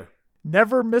years later.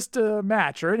 Never missed a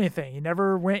match or anything. He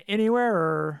never went anywhere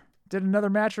or did another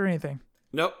match or anything.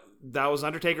 Nope. That was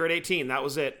Undertaker at 18. That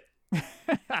was it.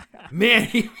 Man,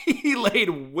 he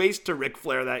laid waste to Ric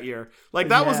Flair that year. Like,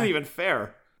 that wasn't even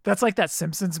fair. That's like that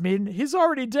Simpsons meme. He's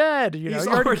already dead. He's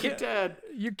already dead.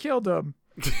 You killed him.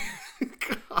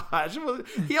 Gosh.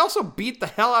 He also beat the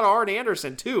hell out of Arn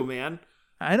Anderson, too, man.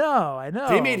 I know.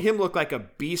 They made him look like a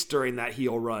beast during that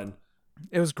heel run.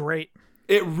 It was great.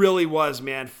 It really was,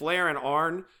 man. Flair and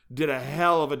Arn did a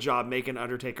hell of a job making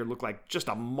Undertaker look like just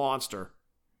a monster.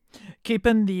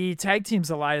 Keeping the tag teams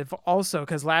alive also,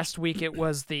 because last week it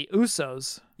was the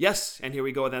Usos. Yes, and here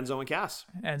we go with Enzo and Cass.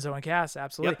 Enzo and Cass,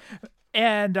 absolutely. Yep.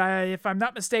 And if I'm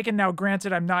not mistaken, now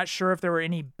granted, I'm not sure if there were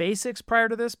any basics prior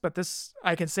to this, but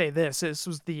I can say this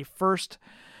was the first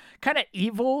kind of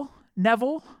evil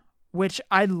Neville, which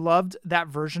I loved that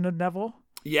version of Neville.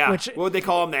 Yeah. Which, what would they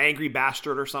call him? The Angry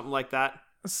Bastard or something like that?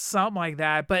 Something like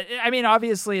that. But I mean,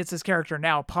 obviously it's his character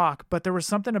now, Pac, but there was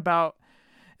something about,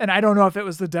 and I don't know if it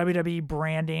was the WWE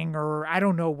branding or I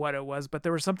don't know what it was, but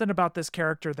there was something about this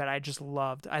character that I just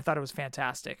loved. I thought it was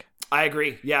fantastic. I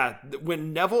agree. Yeah.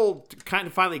 When Neville kind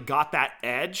of finally got that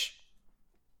edge,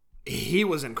 he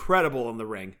was incredible in the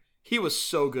ring. He was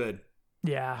so good.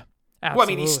 Yeah. Absolutely. Well, I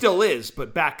mean, he still is,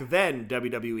 but back then,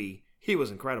 WWE, he was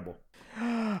incredible.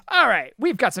 All right,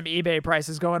 we've got some eBay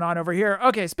prices going on over here.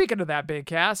 Okay, speaking of that, Big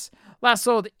Cass, last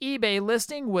sold eBay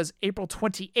listing was April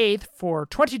 28th for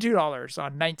 $22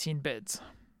 on 19 bids.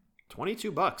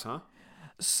 $22, huh?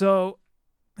 So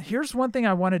here's one thing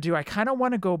I want to do. I kind of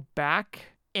want to go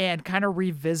back and kind of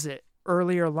revisit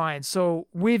earlier lines. So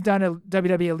we've done a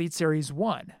WWE Elite Series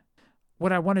 1.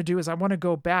 What I want to do is I want to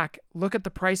go back, look at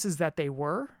the prices that they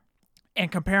were, and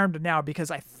compare them to now,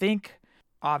 because I think,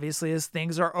 obviously, as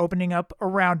things are opening up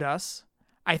around us,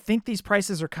 I think these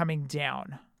prices are coming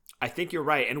down. I think you're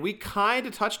right. And we kind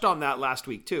of touched on that last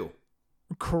week, too.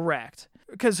 Correct.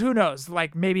 Because who knows,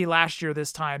 like maybe last year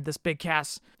this time, this Big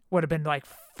Cass would have been like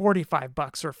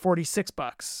 $45 or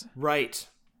 $46. Right.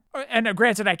 And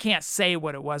granted, I can't say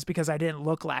what it was because I didn't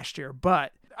look last year,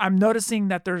 but I'm noticing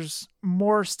that there's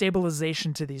more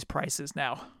stabilization to these prices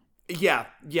now. Yeah,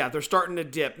 they're starting to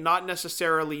dip. Not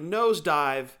necessarily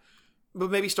nosedive,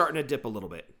 but maybe starting to dip a little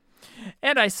bit.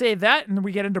 And I say that, and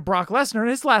we get into Brock Lesnar.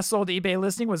 His last sold eBay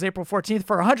listing was April 14th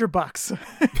for $100.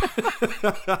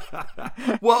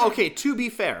 Well, okay, to be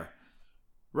fair,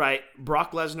 right?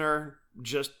 Brock Lesnar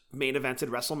just main evented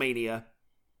WrestleMania,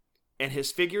 and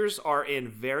his figures are in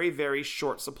very, very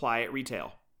short supply at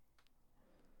retail.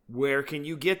 Where can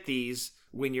you get these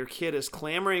when your kid is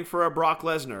clamoring for a Brock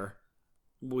Lesnar?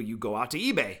 Well, you go out to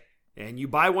eBay and you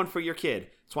buy one for your kid.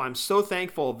 That's why I'm so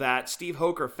thankful that Steve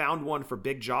Hoker found one for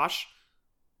Big Josh,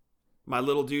 my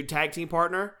little dude tag team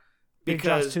partner. Big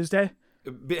Josh Tuesday?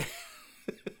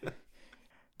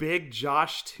 Big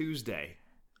Josh Tuesday.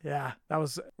 Yeah, that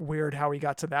was weird how we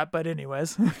got to that, but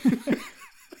anyways.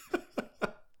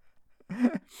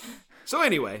 So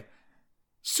anyway,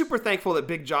 super thankful that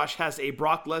Big Josh has a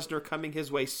Brock Lesnar coming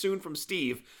his way soon from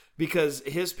Steve, because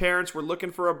his parents were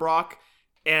looking for a Brock.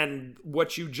 And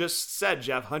what you just said,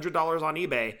 Jeff, $100 on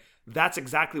eBay, that's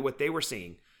exactly what they were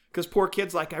seeing. Because poor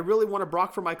kid's like, I really want a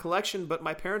Brock for my collection, but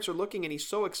my parents are looking and he's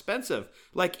so expensive.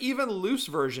 Like, even loose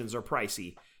versions are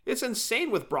pricey. It's insane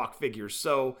with Brock figures.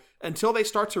 So until they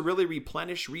start to really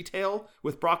replenish retail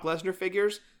with Brock Lesnar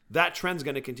figures, that trend's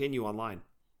going to continue online.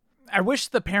 I wish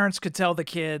the parents could tell the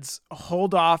kids,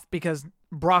 hold off, because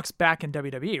Brock's back in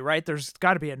WWE, right? There's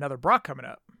got to be another Brock coming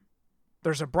up.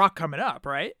 There's a Brock coming up,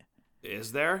 right?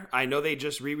 Is there? I know they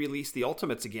just re-released the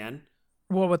Ultimates again.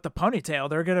 Well, with the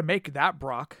ponytail, they're going to make that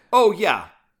Brock. Oh, yeah.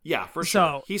 Yeah, for sure.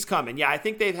 So, he's coming. Yeah, I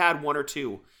think they've had one or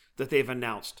two that they've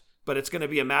announced. But it's going to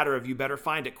be a matter of you better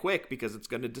find it quick, because it's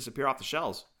going to disappear off the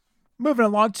shelves. Moving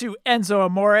along to Enzo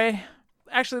Amore.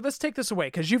 Actually, let's take this away,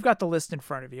 because you've got the list in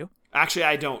front of you. Actually,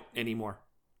 I don't anymore.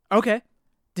 Okay.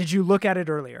 Did you look at it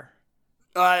earlier?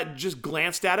 Just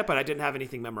glanced at it, but I didn't have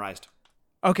anything memorized.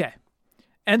 Okay.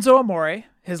 Enzo Amore,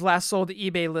 his last sold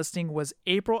eBay listing was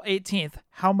April 18th.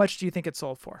 How much do you think it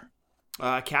sold for?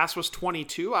 Cass was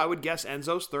 22. I would guess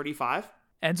Enzo's 35.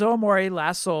 Enzo Amore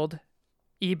last sold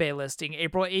eBay listing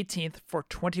April 18th for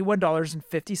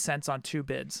 $21.50 on 2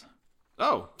 bids.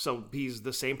 Oh, so he's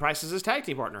the same price as his tag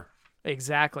team partner.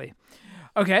 Exactly.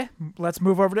 Okay, let's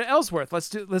move over to Ellsworth. Let's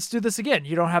do this again.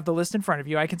 You don't have the list in front of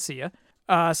you. I can see you.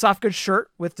 Soft goods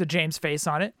shirt with the James face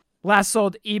on it. Last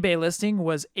sold eBay listing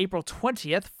was April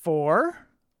 20th for...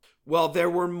 Well, there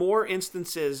were more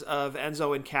instances of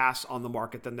Enzo and Cass on the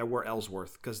market than there were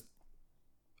Ellsworth, because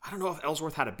I don't know if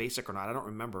Ellsworth had a basic or not. I don't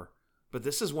remember. But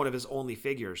this is one of his only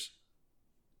figures.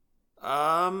 You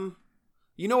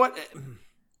know what?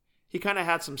 He kind of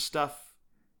had some stuff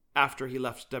after he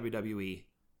left WWE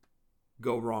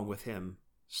go wrong with him.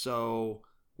 So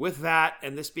with that,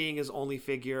 and this being his only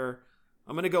figure,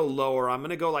 I'm going to go lower. I'm going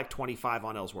to go like 25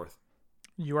 on Ellsworth.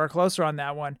 You are closer on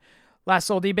that one. Last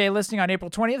sold eBay listing on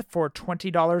April 20th for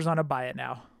 $20 on a buy it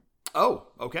now. Oh,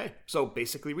 okay. So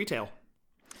basically retail.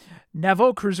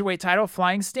 Neville, Cruiserweight title,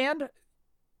 flying stand.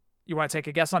 You want to take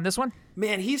a guess on this one?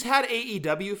 Man, he's had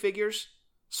AEW figures,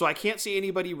 so I can't see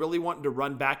anybody really wanting to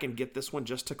run back and get this one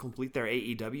just to complete their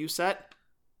AEW set.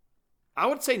 I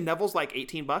would say Neville's like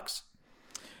 $18.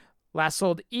 Last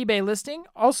sold eBay listing,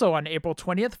 also on April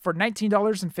 20th for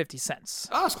 $19.50.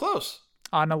 Oh, it's close.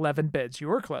 On 11 bids. You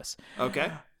were close. Okay.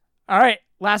 All right.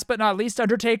 Last but not least,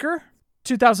 Undertaker,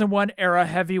 2001 era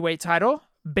heavyweight title,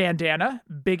 bandana,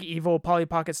 Big Evil Polly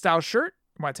Pocket style shirt.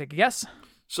 Want to take a guess?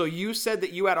 So you said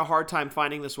that you had a hard time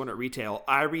finding this one at retail.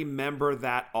 I remember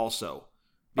that also.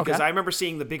 Because Okay. I remember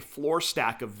seeing the big floor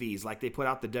stack of these. Like they put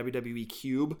out the WWE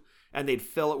Cube and they'd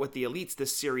fill it with the Elites.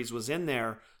 This series was in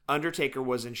there. Undertaker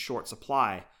was in short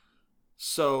supply.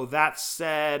 So that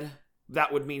said,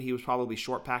 that would mean he was probably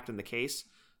short packed in the case.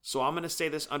 So I'm going to say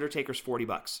this Undertaker's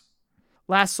 $40.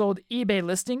 Last sold eBay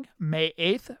listing May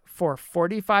 8th for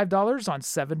 $45 on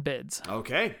 7 bids.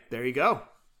 Okay, there you go.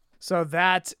 So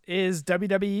that is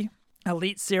WWE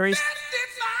Elite Series.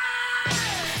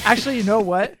 Actually, you know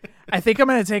what? I think I'm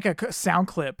going to take a sound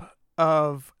clip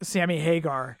of Sammy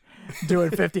Hagar doing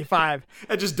 55.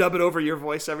 And just dub it over your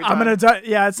voice every time? I'm going to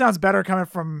yeah, it sounds better coming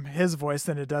from his voice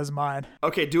than it does mine.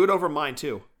 Okay, do it over mine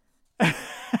too.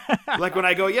 Like when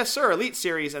I go, yes sir, Elite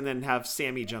Series, and then have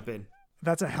Sammy jump in.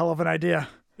 That's a hell of an idea.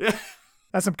 Yeah.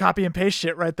 That's some copy and paste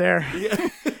shit right there. Yeah.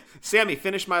 Sammy,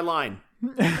 finish my line.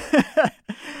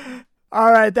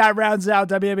 All right, that rounds out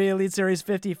WWE Elite Series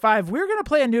 55. We're going to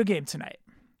play a new game tonight.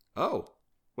 Oh,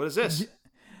 what is this?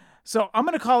 So I'm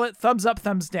going to call it Thumbs Up,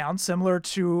 Thumbs Down, similar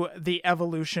to the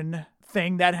Evolution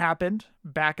thing that happened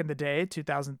back in the day,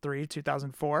 2003,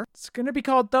 2004. It's going to be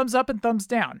called Thumbs Up and Thumbs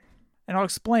Down, and I'll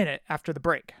explain it after the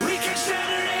break. We can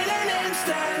shatter in an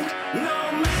instant,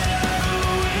 no matter who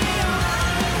we are.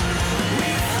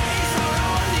 We face our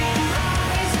own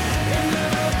demise in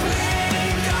the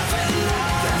blink of an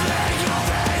eye. Take your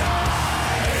big eye.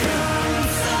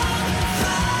 Thumbs up,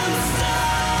 thumbs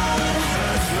down.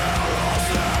 It's now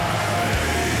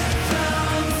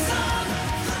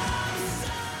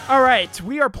or All right,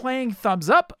 we are playing Thumbs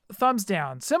Up, Thumbs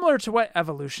Down, similar to what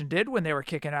Evolution did when they were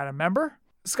kicking out a member.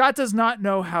 Scott does not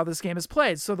know how this game is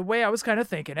played, so the way I was kind of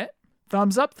thinking it,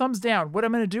 thumbs up, thumbs down. What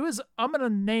I'm going to do is I'm going to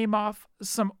name off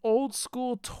some old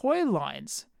school toy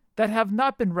lines that have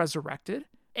not been resurrected,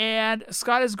 and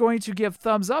Scott is going to give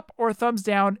thumbs up or thumbs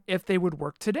down if they would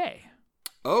work today.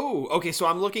 Oh, okay, so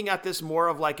I'm looking at this more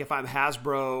of like if I'm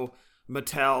Hasbro,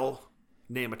 Mattel,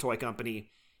 name a toy company,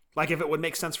 like if it would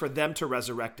make sense for them to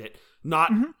resurrect it, not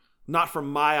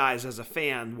from my eyes as a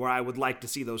fan where I would like to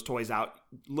see those toys out.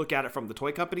 Look at it from the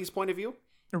toy company's point of view.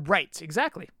 Right,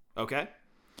 exactly. Okay.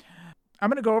 I'm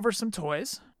going to go over some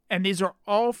toys, and these are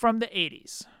all from the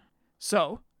 80s.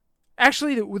 So,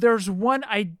 actually, there's one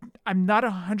I'm not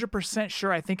 100%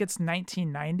 sure. I think it's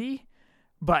 1990,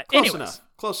 but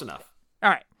Close enough. All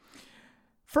right.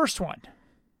 First one,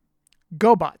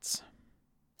 GoBots.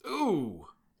 Ooh.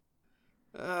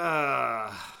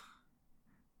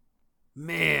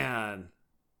 Man.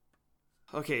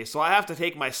 Okay, so I have to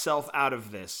take myself out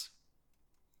of this.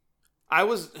 I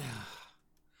was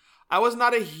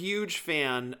not a huge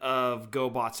fan of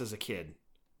GoBots as a kid.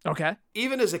 Okay.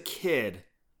 Even as a kid,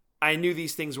 I knew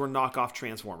these things were knockoff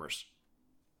Transformers.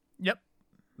 Yep.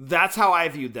 That's how I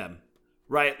viewed them,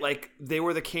 right? Like, they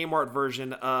were the Kmart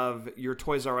version of your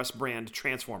Toys R Us brand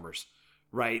Transformers,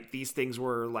 right? These things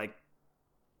were, like,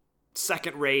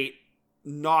 second-rate,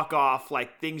 knockoff,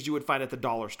 like, things you would find at the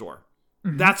dollar store.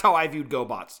 Mm-hmm. That's how I viewed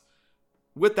GoBots.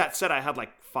 With that said, I had,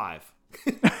 like, 5.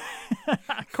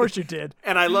 Of course you did.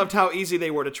 And I loved how easy they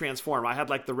were to transform. I had,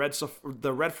 like, the red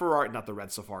Ferrari,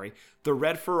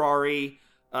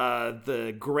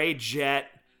 the gray Jet.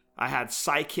 I had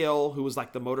Psykill, who was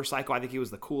like the motorcycle. I think he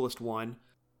was the coolest one.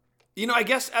 You know, I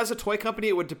guess as a toy company,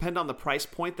 it would depend on the price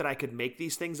point that I could make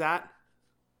these things at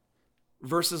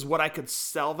versus what I could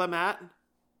sell them at.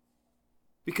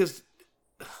 Because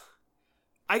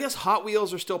I guess Hot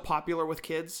Wheels are still popular with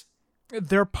kids.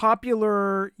 They're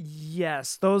popular,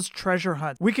 yes. Those treasure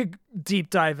hunts. We could deep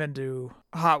dive into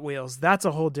Hot Wheels. That's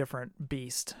a whole different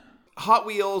beast. Hot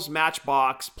Wheels,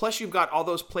 Matchbox, plus you've got all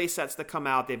those play sets that come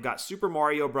out. They've got Super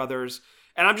Mario Brothers.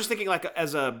 And I'm just thinking like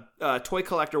as a toy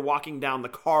collector walking down the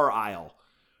car aisle,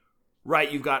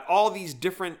 right? You've got all these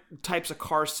different types of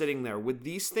cars sitting there. Would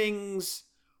these things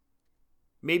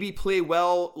maybe play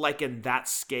well like in that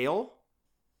scale?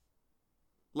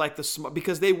 Like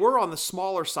because they were on the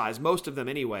smaller size, most of them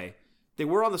anyway. They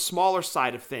were on the smaller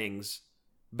side of things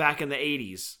back in the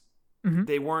 80s. Mm-hmm.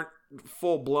 They weren't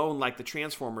full blown like the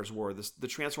Transformers were. The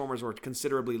Transformers were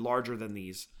considerably larger than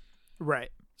these.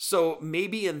 Right. So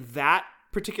maybe in that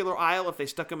particular aisle, if they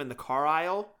stuck them in the car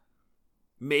aisle,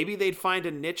 maybe they'd find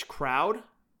a niche crowd.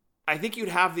 I think you'd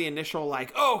have the initial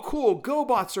like, oh, cool,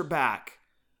 GoBots are back.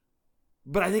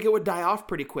 But I think it would die off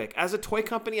pretty quick. As a toy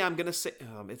company, I'm gonna say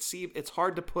it's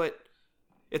hard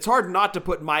not to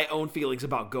put my own feelings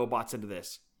about GoBots into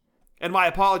this. And my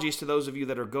apologies to those of you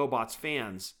that are GoBots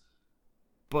fans.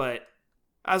 But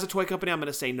as a toy company, I'm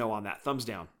gonna say no on that. Thumbs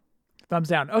down. Thumbs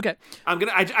down. Okay.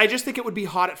 I just think it would be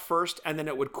hot at first, and then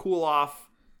it would cool off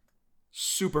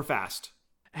super fast.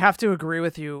 Have to agree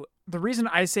with you. The reason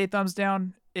I say thumbs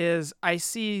down is I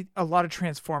see a lot of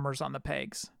Transformers on the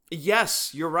pegs.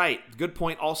 Yes, you're right. Good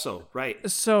point also. Right.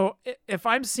 So if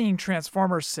I'm seeing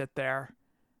Transformers sit there,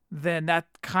 then that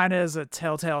kind of is a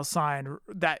telltale sign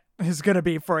that is going to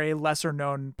be for a lesser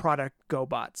known product,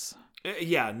 GoBots.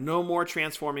 Yeah, no more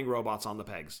transforming robots on the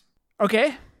pegs.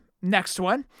 Okay, next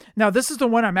one. Now, this is the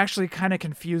one I'm actually kind of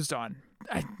confused on.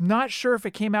 I'm not sure if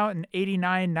it came out in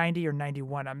 89, 90, or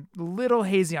 91. I'm a little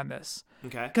hazy on this.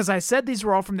 Okay. Because I said these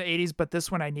were all from the 80s, but this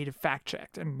one I needed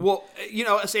fact-checked. And Well, you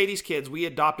know, as 80s kids, we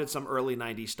adopted some early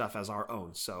 90s stuff as our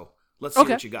own. So let's see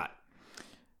what you got.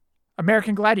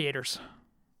 American Gladiators.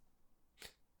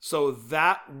 So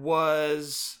that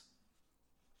was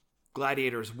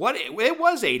Gladiators. What? It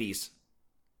was 80s.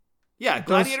 Yeah,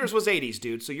 Gladiators was 80s,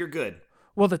 dude. So you're good.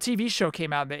 Well, the TV show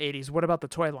came out in the 80s. What about the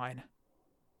toy line?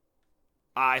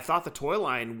 I thought the toy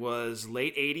line was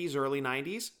late 80s, early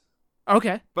 90s.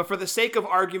 Okay. But for the sake of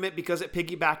argument, because it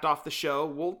piggybacked off the show,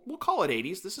 we'll call it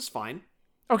 80s. This is fine.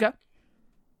 Okay.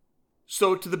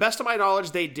 So to the best of my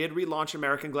knowledge, they did relaunch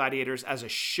American Gladiators as a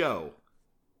show.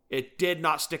 It did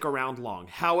not stick around long.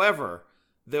 However,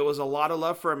 there was a lot of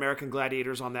love for American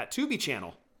Gladiators on that Tubi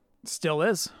channel. Still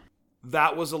is.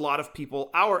 That was a lot of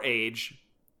people our age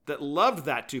that loved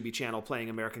that Tubi channel playing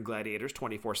American Gladiators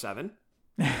 24/7.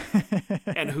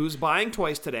 And who's buying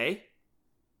toys today?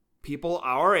 People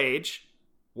our age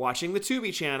watching the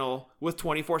Tubi channel with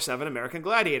 24/7 American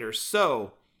Gladiators.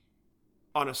 So,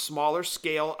 on a smaller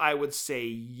scale, I would say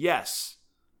yes.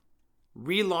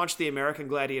 Relaunch the American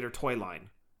Gladiator toy line.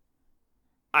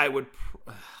 I would...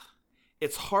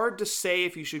 It's hard to say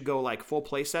if you should go like full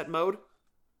playset mode.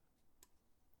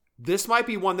 This might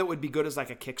be one that would be good as like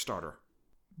a Kickstarter.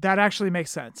 That actually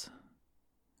makes sense.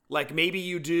 Like maybe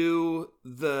you do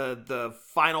the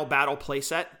final battle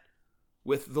playset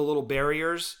with the little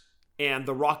barriers and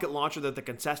the rocket launcher that the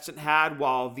contestant had,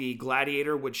 while the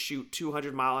gladiator would shoot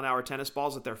 200-mile-an-hour tennis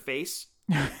balls at their face.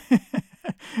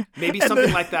 Maybe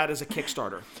something like that as a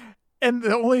Kickstarter. And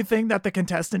the only thing that the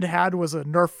contestant had was a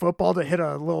Nerf football to hit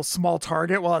a little small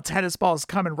target while a tennis ball is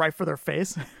coming right for their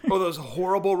face. Or those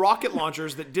horrible rocket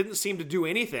launchers that didn't seem to do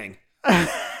anything.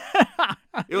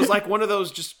 It was like one of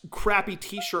those just crappy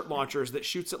t-shirt launchers that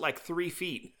shoots at like 3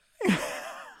 feet.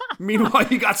 Meanwhile,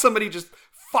 you got somebody just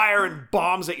firing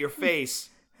bombs at your face.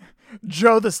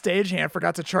 Joe, the stagehand,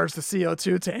 forgot to charge the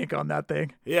CO2 tank on that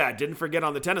thing. Yeah, didn't forget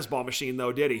on the tennis ball machine,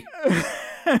 though, did he?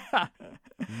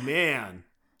 Man,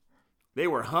 they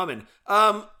were humming.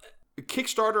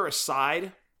 Kickstarter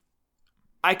aside,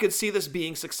 I could see this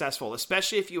being successful,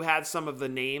 especially if you had some of the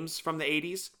names from the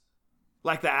 80s,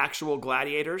 like the actual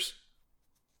gladiators.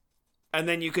 And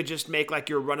then you could just make like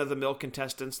your run-of-the-mill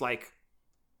contestants like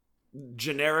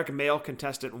generic male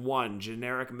contestant 1,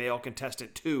 generic male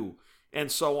contestant 2, and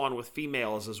so on with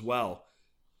females as well.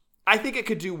 I think it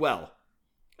could do well,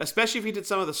 especially if you did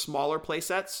some of the smaller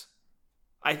playsets.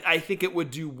 I think it would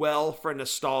do well for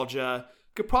nostalgia.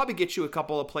 Could probably get you a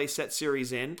couple of playset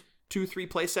series in, 2-3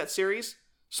 playset series.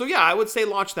 So yeah, I would say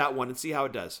launch that one and see how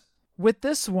it does. With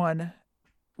this one,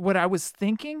 what I was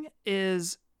thinking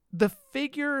is the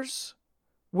figures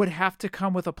would have to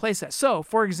come with a playset. So,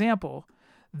 for example,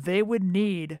 they would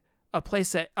need a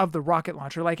playset of the rocket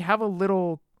launcher, like have a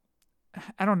little,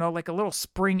 I don't know, like a little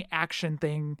spring action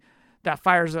thing that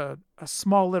fires a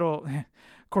small little,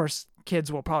 of course,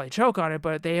 kids will probably choke on it,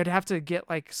 but they'd have to get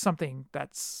like something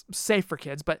that's safe for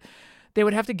kids, but they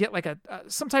would have to get like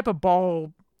some type of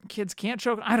ball kids can't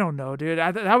choke. I don't know, dude.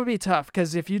 That would be tough,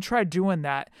 because if you try doing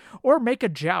that, or make a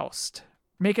joust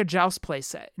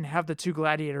playset and have the 2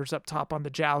 gladiators up top on the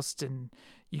joust, and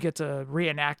you get to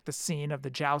reenact the scene of the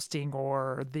jousting,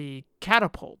 or the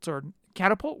catapult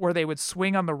where they would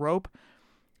swing on the rope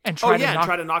and try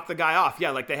to knock the guy off.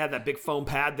 Yeah, like they had that big foam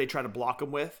pad they try to block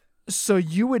him with. So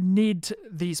you would need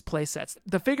these playsets.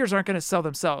 The figures aren't going to sell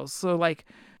themselves. So like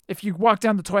if you walk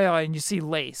down the toy aisle and you see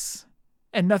Lace,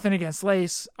 and nothing against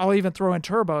Lace, I'll even throw in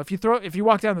Turbo. If you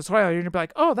walk down the toy aisle, you're going to be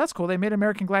like, oh, that's cool. They made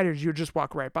American Gladiators. You would just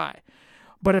walk right by.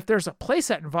 But if there's a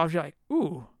playset involved, you're like,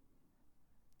 ooh,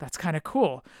 that's kind of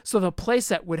cool. So the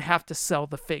playset would have to sell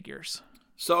the figures.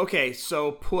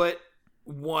 So put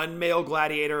 1 male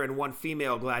gladiator and 1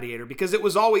 female gladiator, because it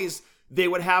was always they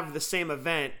would have the same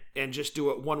event and just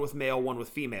do it 1 with male, 1 with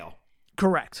female.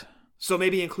 Correct. So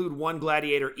maybe include 1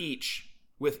 gladiator each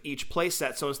with each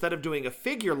playset. So instead of doing a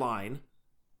figure line,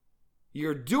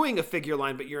 you're doing a figure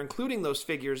line, but you're including those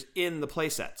figures in the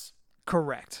playsets.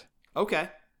 Correct. Okay.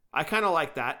 I kind of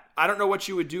like that. I don't know what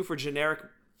you would do for generic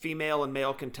female and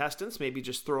male contestants. Maybe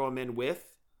just throw them in with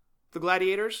the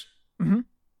gladiators. Mm-hmm.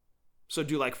 So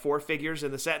do like 4 figures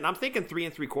in the set. And I'm thinking 3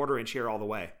 3/4 inch here all the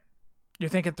way. You're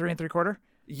thinking 3 3/4?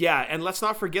 Yeah, and let's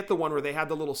not forget the one where they had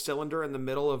the little cylinder in the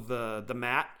middle of the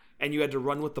mat, and you had to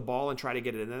run with the ball and try to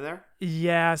get it in there.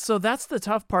 Yeah, so that's the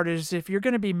tough part is if you're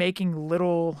going to be making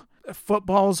little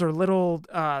footballs or little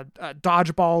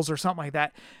dodgeballs or something like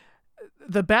that,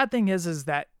 the bad thing is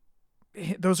that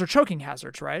those are choking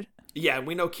hazards, right? Yeah, and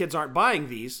we know kids aren't buying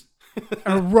these.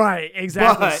 Right,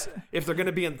 exactly. But if they're going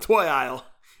to be in the toy aisle,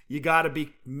 you got to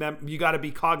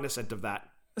be cognizant of that.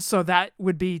 So that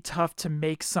would be tough to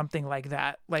make something like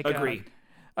that, like Agreed.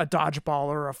 A dodgeball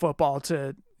or a football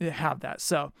to have that.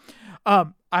 So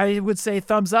I would say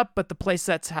thumbs up, but the play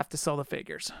sets have to sell the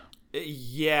figures.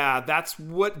 Yeah, that's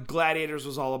what Gladiators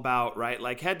was all about, right?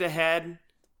 Like head to head,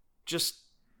 just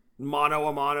mano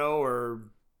a mano or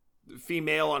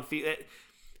female on female.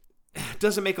 It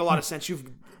doesn't make a lot of sense.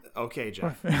 Okay,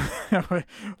 Jeff.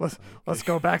 let's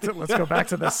go back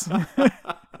to this.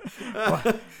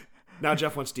 Now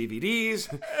Jeff wants DVDs.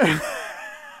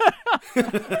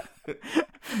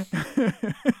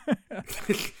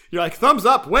 You're like, thumbs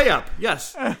up, way up.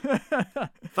 Yes.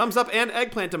 Thumbs up and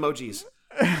eggplant emojis.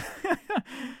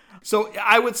 So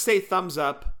I would say thumbs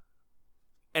up.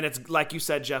 And it's like you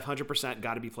said, Jeff, 100%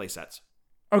 got to be play sets.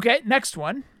 Okay, next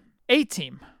one.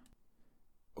 A-Team.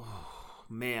 Oh,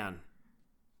 man.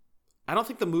 I don't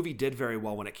think the movie did very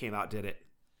well when it came out, did it?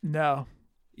 No.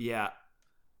 Yeah.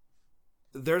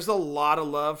 There's a lot of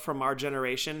love from our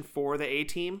generation for the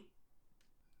A-Team.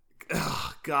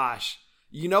 Oh, gosh.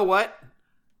 You know what?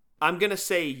 I'm going to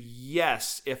say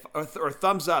yes or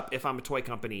thumbs up if I'm a toy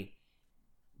company.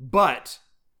 But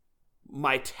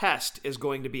my test is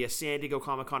going to be a San Diego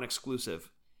Comic-Con exclusive.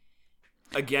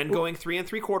 Again, going 3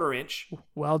 3/4 inch.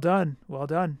 Well done.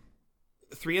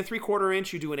 3 3/4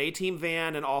 inch, you do an A-Team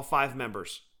van and all 5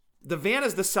 members. The van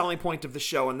is the selling point of the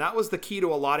show, and that was the key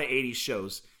to a lot of 80s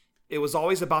shows. It was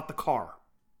always about the car,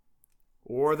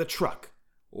 or the truck,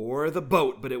 or the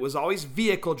boat, but it was always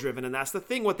vehicle driven, and that's the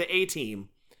thing with the A-Team.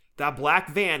 That black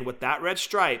van with that red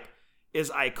stripe is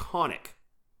iconic.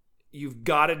 You've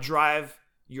got to drive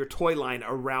your toy line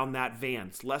around that van.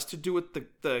 It's less to do with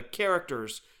the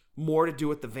characters, more to do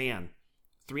with the van.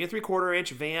 3 3/4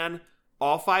 inch van,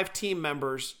 all 5 team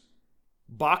members,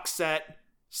 box set,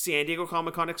 San Diego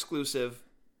Comic-Con exclusive.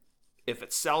 If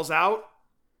it sells out,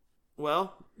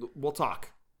 well, we'll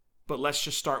talk. But let's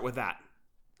just start with that.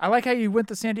 I like how you went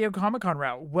the San Diego Comic-Con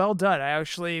route. Well done. I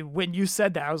actually, when you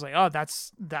said that, I was like, oh,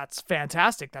 that's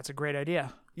fantastic. That's a great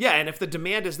idea. Yeah, and if the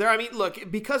demand is there, I mean, look,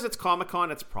 because it's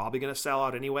Comic-Con, it's probably going to sell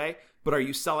out anyway. But are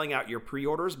you selling out your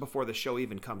pre-orders before the show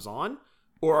even comes on?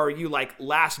 Or are you like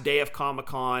last day of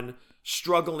Comic-Con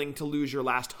struggling to lose your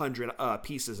last 100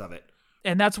 pieces of it?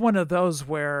 And that's one of those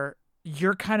where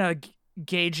you're kind of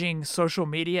gauging social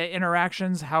media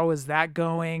interactions. How is that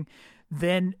going?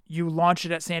 Then you launch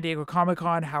it at San Diego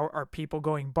Comic-Con. How are people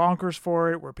going bonkers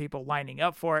for it? Were people lining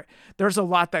up for it? There's a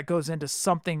lot that goes into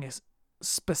something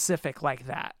specific like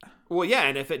that. Well, yeah,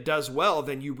 and if it does well,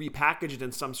 then you repackage it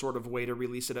in some sort of way to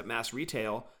release it at mass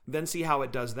retail, then see how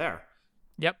it does there.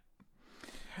 Yep.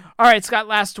 All right, Scott,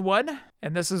 last one.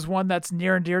 And this is one that's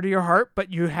near and dear to your heart,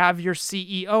 but you have your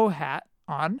CEO hat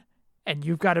on, and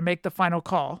you've got to make the final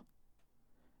call.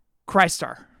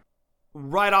 Crystar.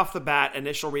 Right off the bat,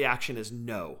 initial reaction is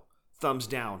no. Thumbs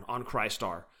down on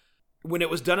Crystar. When it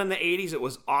was done in the 80s, it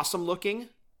was awesome looking.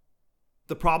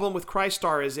 The problem with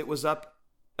Crystar is it was up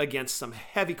against some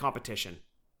heavy competition.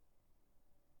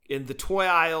 In the toy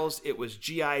aisles, it was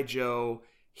G.I. Joe,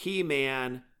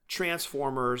 He-Man,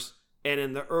 Transformers, and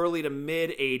in the early to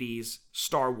mid 80s,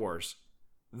 Star Wars.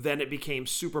 Then it became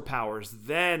Superpowers.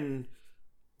 Then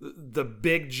the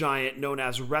big giant known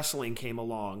as wrestling came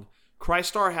along.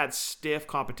 Crystar had stiff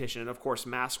competition, and of course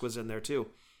Mask was in there too.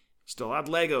 Still had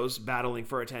Legos battling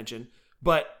for attention,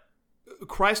 but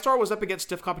Crystar was up against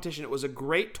stiff competition. It was a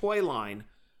great toy line,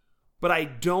 but I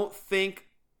don't think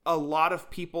a lot of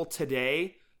people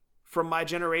today from my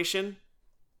generation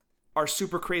are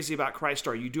super crazy about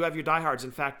Crystar. You do have your diehards.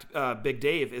 In fact, Big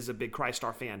Dave is a big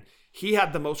Crystar fan. He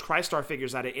had the most Crystar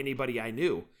figures out of anybody I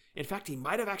knew. In fact, he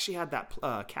might have actually had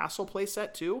that Castle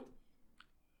playset too.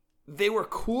 They were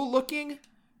cool looking,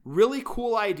 really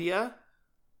cool idea,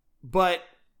 but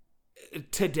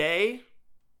today,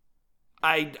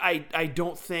 I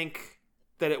don't think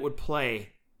that it would play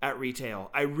at retail.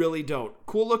 I really don't.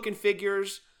 Cool looking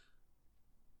figures,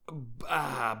 but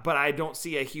I don't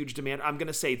see a huge demand. I'm going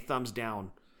to say thumbs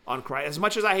down on Crystar. As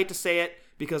much as I hate to say it,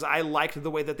 because I liked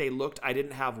the way that they looked, I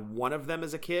didn't have one of them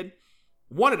as a kid.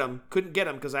 One of them, couldn't get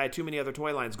them because I had too many other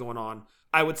toy lines going on.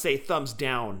 I would say thumbs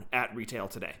down at retail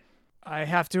today. I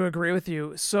have to agree with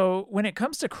you. So when it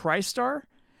comes to Crystar,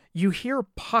 you hear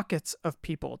pockets of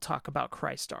people talk about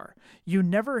Crystar. You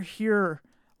never hear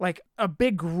like a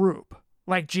big group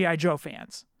like G.I. Joe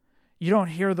fans. You don't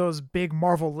hear those big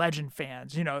Marvel Legend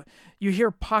fans. You know, you hear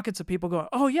pockets of people going,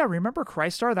 oh yeah, remember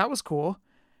Crystar? That was cool.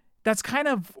 That's kind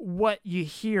of what you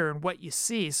hear and what you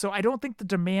see. So I don't think the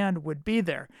demand would be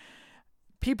there.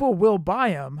 People will buy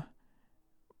them,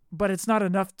 but it's not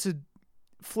enough to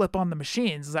flip on the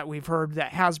machines that we've heard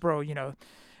that Hasbro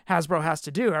has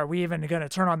to do. Are we even going to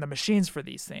turn on the machines for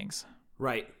these things?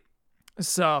 Right.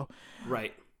 So,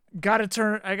 right.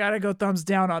 I gotta go thumbs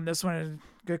down on this one.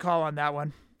 Good call on that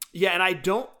one. Yeah, and I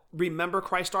don't remember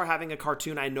Crystar having a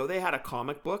cartoon. I know they had a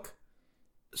comic book.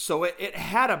 So it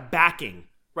had a backing,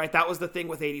 right? That was the thing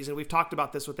with 80s, and we've talked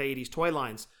about this with the 80s toy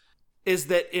lines, is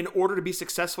that in order to be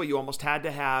successful, you almost had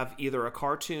to have either a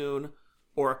cartoon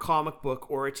or a comic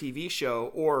book or a TV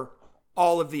show or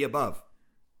all of the above.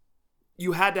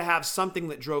 You had to have something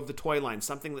that drove the toy line,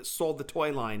 something that sold the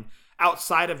toy line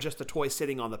outside of just a toy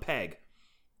sitting on the peg.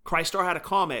 Crystar had a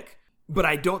comic, but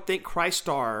I don't think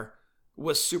Crystar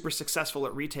was super successful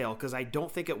at retail because I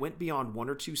don't think it went beyond 1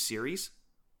 or 2 series.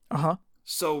 Uh-huh.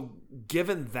 So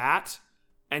given that,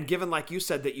 and given, like you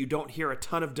said, that you don't hear a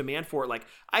ton of demand for it, like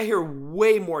I hear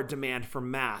way more demand for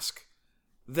Mask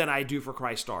than I do for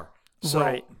Crystar. So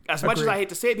right. As much as I hate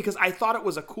to say it, because I thought it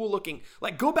was a cool looking,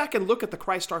 like go back and look at the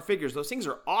Crystar figures. Those things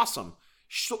are awesome.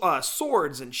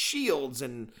 Swords and shields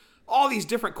and all these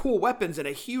different cool weapons and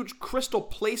a huge crystal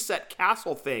playset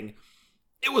castle thing.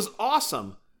 It was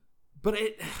awesome, but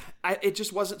it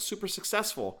just wasn't super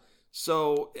successful.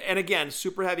 So, and again,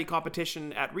 super heavy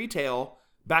competition at retail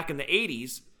back in the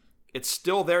 80s. It's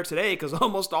still there today because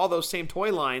almost all those same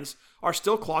toy lines are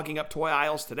still clogging up toy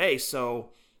aisles today.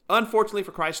 So, unfortunately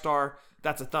for Crystar,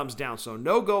 that's a thumbs down. So,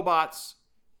 no GoBots,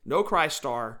 no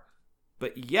Crystar,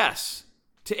 but yes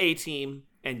to A-Team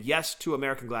and yes to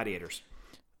American Gladiators.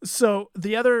 So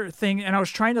the other thing, and I was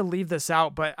trying to leave this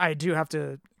out, but I do have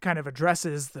to kind of address,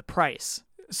 is the price.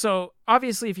 So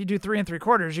obviously if you do 3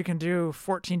 3/4, you can do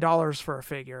 $14 for a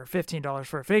figure, $15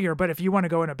 for a figure. But if you want to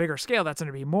go in a bigger scale, that's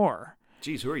going to be more.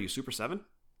 Geez, who are you, Super 7?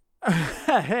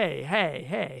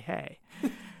 Hey.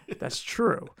 That's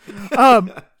true.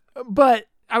 But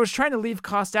I was trying to leave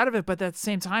cost out of it. But at the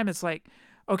same time, it's like,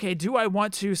 okay, do I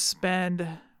want to spend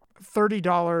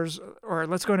 $30, or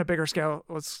let's go in a bigger scale.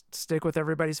 Let's stick with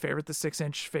everybody's favorite, the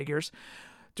 6-inch figures.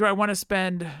 Do I want to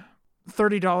spend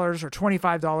 $30 or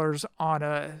 $25 on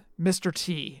a Mr.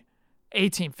 T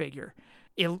A-Team figure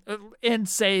and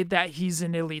say that he's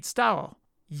an elite style?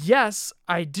 Yes,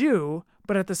 I do.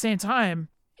 But at the same time,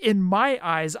 in my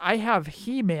eyes, I have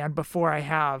He-Man before I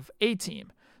have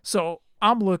A-Team. So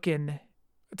I'm looking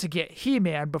to get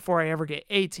He-Man before I ever get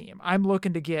A-Team. I'm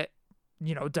looking to get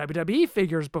WWE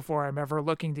figures before I'm ever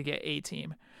looking to get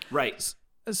A-Team. Right.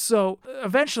 So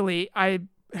eventually I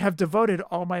have devoted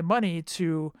all my money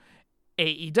to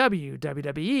AEW,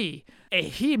 WWE, a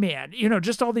He-Man,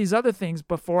 just all these other things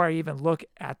before I even look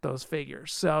at those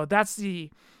figures. So that's the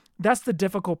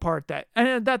difficult part,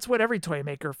 and that's what every toy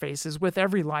maker faces with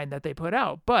every line that they put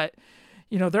out. But,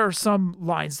 there are some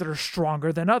lines that are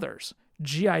stronger than others.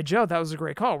 G.I. Joe, that was a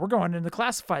great call. We're going into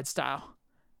classified style.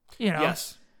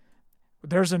 Yes.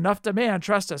 There's enough demand.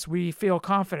 Trust us. We feel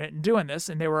confident in doing this,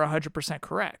 and they were 100%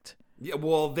 correct. Yeah,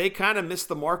 well, they kind of missed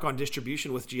the mark on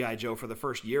distribution with G.I. Joe for the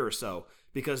first year or so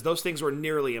because those things were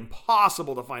nearly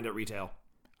impossible to find at retail.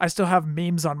 I still have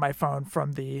memes on my phone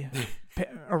from the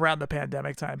around the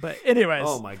pandemic time. But anyways.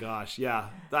 Oh my gosh, yeah.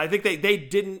 I think they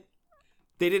didn't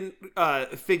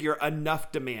figure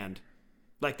enough demand.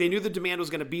 Like they knew the demand was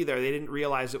going to be there. They didn't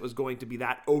realize it was going to be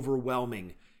that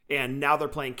overwhelming. And now they're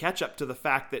playing catch up to the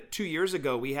fact that 2 years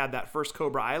ago we had that first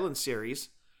Cobra Island series,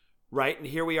 right? And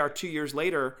here we are 2 years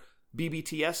later.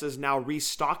 BBTS is now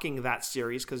restocking that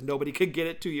series because nobody could get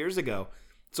it 2 years ago.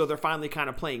 So they're finally kind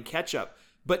of playing catch up.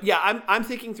 But yeah, I'm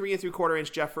thinking 3 3/4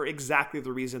 inch, Jeff, for exactly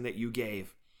the reason that you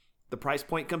gave. The price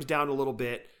point comes down a little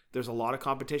bit. There's a lot of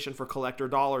competition for collector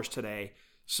dollars today.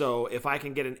 So if I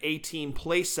can get an A-Team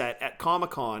playset at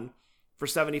Comic-Con for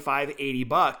 $75,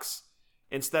 $80,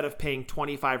 instead of paying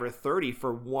 $25 or $30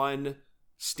 for one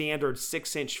standard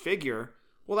 6-inch figure,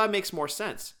 well, that makes more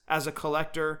sense. As a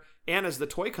collector and as the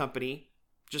toy company,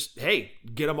 just, hey,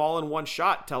 get them all in one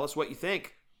shot. Tell us what you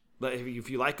think. But if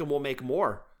you like them, we'll make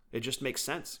more. It just makes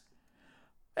sense.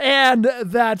 And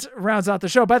that rounds out the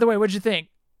show. By the way, what'd you think?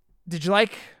 Did you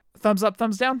like thumbs up,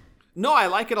 thumbs down? No, I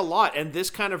like it a lot. And this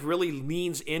kind of really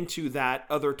leans into that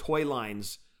other toy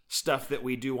lines stuff that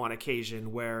we do on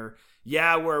occasion where,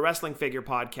 yeah, we're a wrestling figure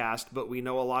podcast, but we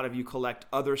know a lot of you collect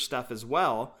other stuff as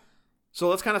well. So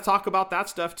let's kind of talk about that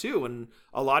stuff too. And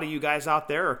a lot of you guys out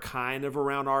there are kind of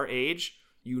around our age.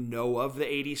 You know of the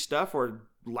 80s stuff, or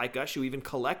like us, you even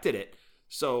collected it.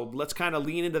 So let's kind of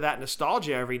lean into that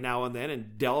nostalgia every now and then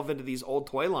and delve into these old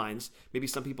toy lines maybe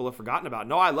some people have forgotten about.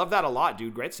 No, I love that a lot,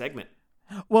 dude. Great segment.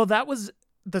 Well, that was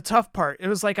the tough part. It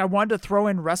was like I wanted to throw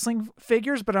in wrestling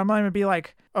figures, but I'm going to be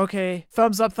like, okay,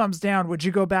 thumbs up, thumbs down. Would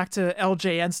you go back to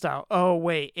LJN style? Oh,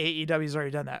 wait, AEW's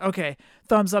already done that. Okay,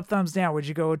 thumbs up, thumbs down. Would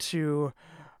you go to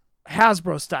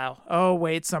Hasbro style? Oh,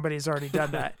 wait, somebody's already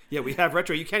done that. Yeah, we have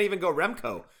retro. You can't even go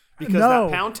Remco because No.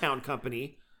 that Pound Town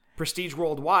company, Prestige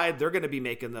Worldwide, they're going to be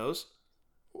making those.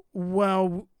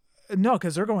 Well, no,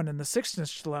 because they're going in the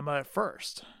 6-inch dilemma at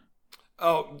first.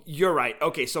 Oh, you're right.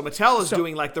 Okay, so Mattel is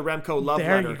doing like the Remco love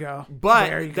there letter. you go. But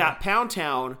There you that go. Pound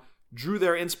Town drew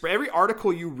their inspiration. Every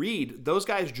article you read, those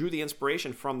guys drew the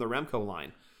inspiration from the Remco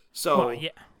line. So Well, yeah.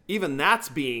 even that's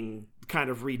being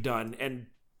kind of redone and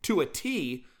to a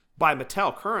T by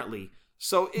Mattel currently.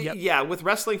 So Yep. yeah, with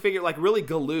wrestling figure, like really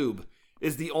Galoob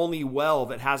is the only well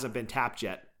that hasn't been tapped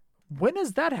yet. When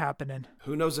is that happening?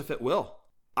 Who knows if it will?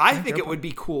 I think they're it would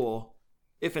be cool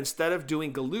if instead of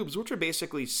doing Galoobs, which are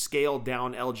basically scaled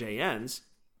down LJNs,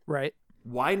 Right.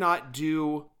 why not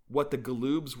do what the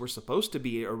Galoobs were supposed to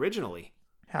be originally?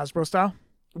 Hasbro style?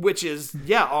 Which is,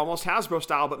 yeah, almost Hasbro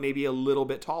style, but maybe a little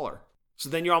bit taller. So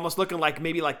then you're almost looking like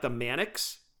maybe like the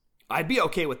Mannix. I'd be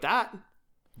okay with that.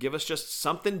 Give us just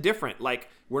something different. Like,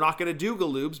 we're not going to do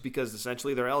Galoobs because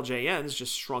essentially they're LJNs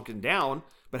just shrunken down.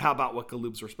 But how about what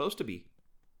Galoobs were supposed to be?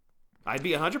 I'd be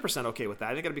 100% okay with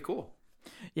that. I think it'd be cool.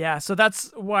 Yeah, so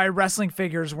that's why wrestling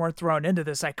figures weren't thrown into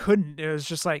this. I couldn't. It was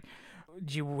just like,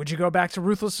 would you go back to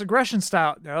Ruthless Aggression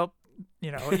style? Nope.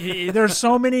 You know, there's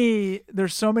so many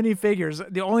figures.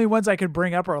 The only ones I could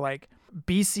bring up are like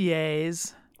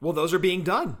BCAs. Well, those are being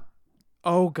done.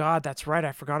 Oh God, that's right.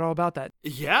 I forgot all about that.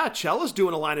 Yeah, Cella's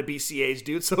doing a line of BCAs,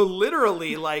 dude. So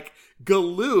literally, like,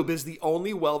 Galoob is the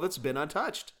only well that's been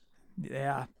untouched.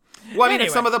 Yeah. Well, I mean, Anyway.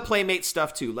 and some of the Playmates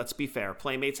stuff, too. Let's be fair.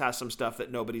 Playmates has some stuff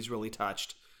that nobody's really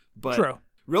touched. But True.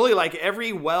 really, like,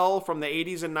 every well from the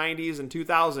 80s and 90s and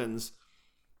 2000s,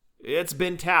 it's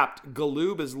been tapped.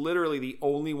 Galoob is literally the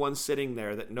only one sitting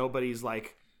there that nobody's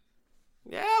like,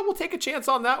 yeah, we'll take a chance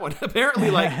on that one.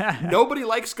 Apparently, like, nobody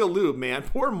likes Galoob, man.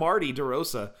 Poor Marty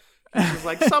DeRosa. He's just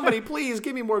like, somebody please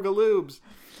give me more Galoobs.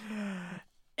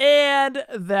 And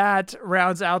that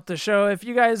rounds out the show. If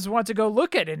you guys want to go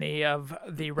look at any of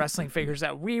the wrestling figures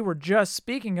that we were just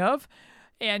speaking of,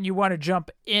 and you want to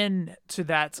jump into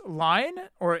that line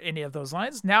or any of those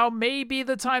lines, now may be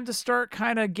the time to start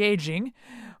kind of gauging.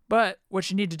 But what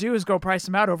you need to do is go price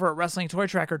them out over at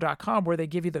WrestlingToyTracker.com, where they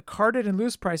give you the carded and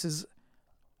loose prices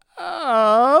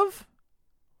of...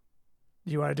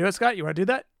 You want to do it, Scott? You want to do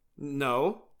that?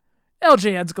 No.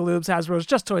 LJNs, Galoobs, Hasbros,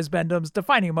 Just Toys, Bendems,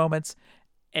 Defining Moments,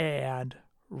 and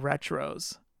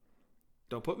Retros.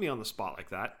 Don't put me on the spot like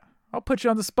that. I'll put you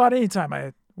on the spot anytime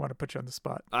I want to put you on the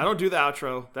spot. I don't do the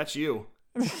outro. That's you.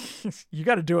 You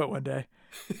got to do it one day.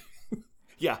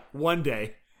 Yeah, one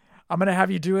day. I'm going to have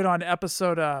you do it on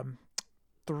episode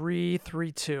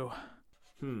 332.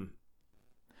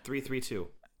 332.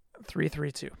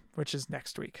 332, which is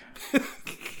next week.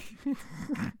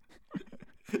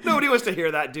 Nobody wants to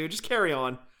hear that, dude. Just carry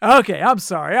on. Okay, I'm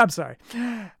sorry.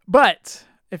 But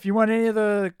if you want any of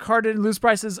the carded and loose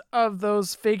prices of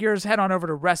those figures, head on over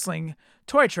to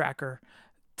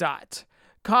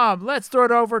WrestlingToyTracker.com. Let's throw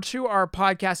it over to our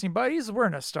podcasting buddies. We're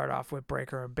going to start off with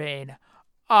Breaker and Bane.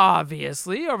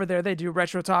 Obviously, over there they do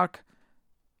retro talk,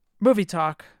 movie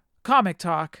talk, comic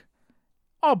talk,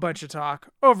 all bunch of talk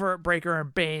over at Breaker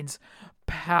and Bane's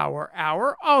Power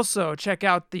Hour. Also, check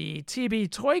out the TB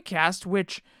Toycast,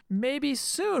 which maybe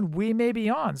soon we may be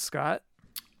on, Scott.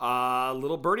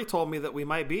 Little Birdie told me that we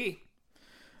might be.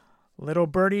 Little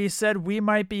Birdie said we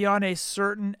might be on a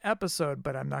certain episode,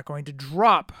 but I'm not going to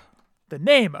drop the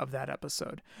name of that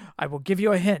episode. I will give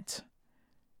you a hint.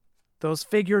 Those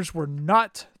figures were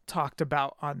not talked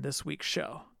about on this week's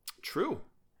show. True.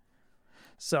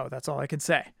 So that's all I can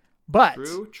say. But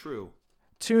True.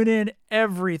 tune in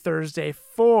every Thursday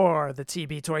for the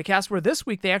TB Toycast, where this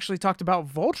week they actually talked about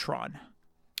Voltron.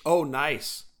 Oh,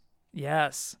 nice.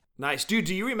 Yes. Nice. Dude,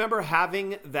 do you remember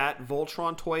having that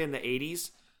Voltron toy in the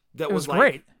 80s? That It was like,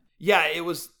 great. Yeah, it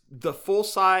was the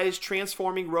full-size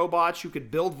transforming robots. You could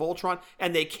build Voltron,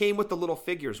 and they came with the little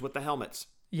figures with the helmets.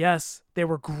 Yes, they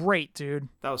were great, dude.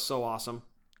 That was so awesome.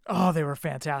 Oh, they were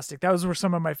fantastic. Those were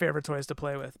some of my favorite toys to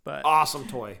play with. But Awesome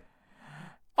toy.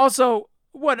 also,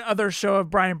 one other show of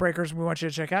Brian Breakers we want you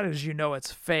to check out is You Know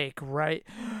It's Fake, right?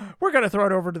 We're going to throw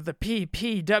it over to the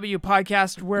PPW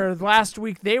podcast, where last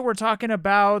week they were talking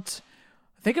about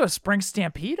I think it was Spring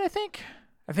Stampede, I think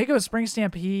it was Spring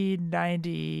Stampede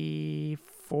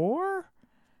 94?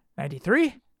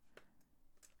 93?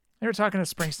 They were talking to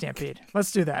Spring Stampede.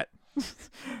 Let's do that.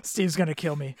 Steve's going to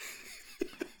kill me.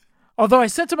 Although I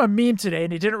sent him a meme today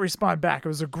and he didn't respond back. It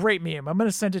was a great meme. I'm going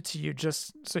to send it to you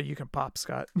just so you can pop,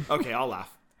 Scott. Okay, I'll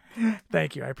laugh.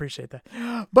 Thank you. I appreciate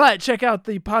that. But check out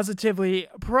the Positively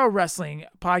Pro Wrestling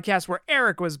podcast where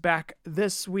Eric was back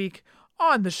this week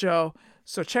on the show.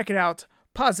 So check it out.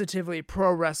 Positively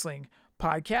Pro Wrestling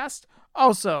podcast.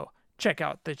 Also, check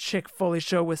out the Chick Foley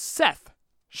show with Seth,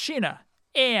 Sheena,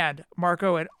 and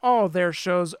Marco and all their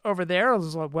shows over there,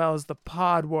 as well as the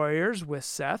Pod Warriors with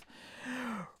Seth.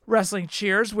 Wrestling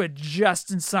Cheers with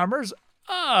Justin Summers,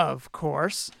 of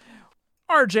course.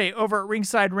 RJ over at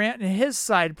Ringside Rant and his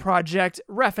side project,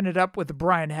 Reffing It Up with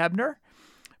Brian Hebner.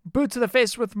 Boot to the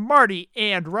Face with Marty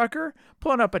and Rucker.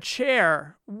 Pulling Up a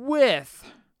Chair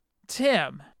with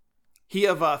Tim. He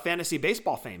of fantasy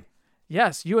baseball fame.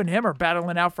 Yes, you and him are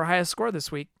battling out for highest score this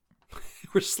week.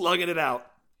 We're slugging it out.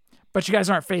 But you guys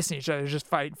aren't facing each other, just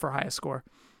fighting for highest score.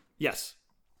 Yes.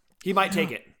 He might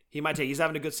take it. He's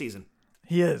having a good season.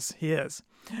 He is.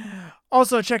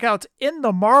 Also, check out In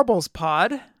the Marbles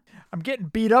Pod. I'm getting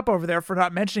beat up over there for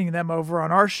not mentioning them over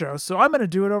on our show, so I'm going to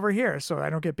do it over here so I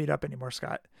don't get beat up anymore,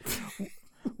 Scott.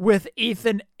 With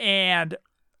Ethan and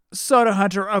Soda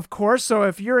Hunter, of course. So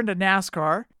if you're into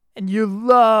NASCAR and you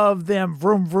love them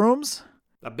vroom vrooms.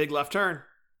 A big left turn.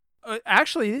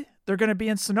 Actually, they're going to be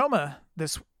in Sonoma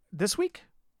this week?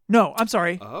 No, I'm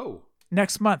sorry. Oh.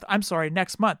 Next month.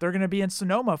 Next month. They're going to be in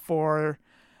Sonoma for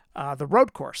the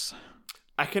road course.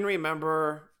 I can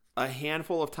remember a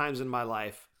handful of times in my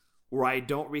life where I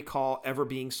don't recall ever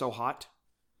being so hot.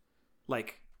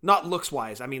 Like, not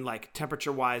looks-wise. I mean, like,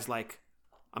 temperature-wise, like,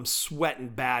 I'm sweating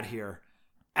bad here.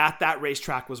 At that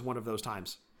racetrack was one of those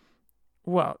times.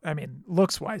 Well, I mean,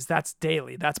 looks-wise, that's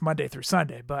daily. That's Monday through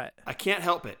Sunday, but... I can't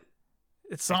help it.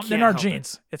 It's something in our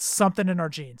genes. It's something in our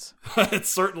genes. It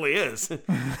certainly is. You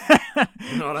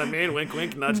know what I mean? Wink,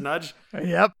 wink, nudge, nudge.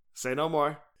 Yep. Say no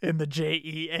more. In the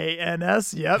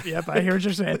JEANS. Yep. I hear what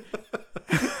you're saying.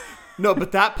 No,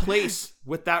 but that place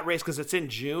with that race, because it's in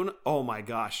June. Oh my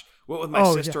gosh. Went with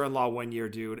my sister-in-law one year,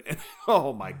 dude. And,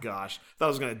 oh my gosh. Thought I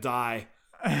was going to die.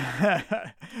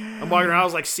 I'm walking around, I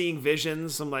was like seeing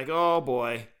visions. I'm like, oh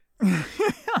boy. And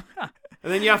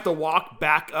then you have to walk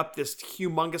back up this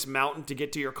humongous mountain to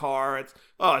get to your car.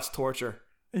 It's torture.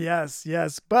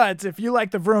 Yes. But if you like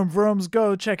the vroom vrooms,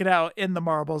 go check it out In the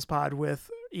Marbles Pod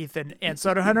with Ethan and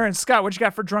Soda Hunter. And Scott, what you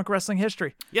got for Drunk Wrestling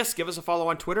History? Yes, give us a follow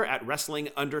on Twitter at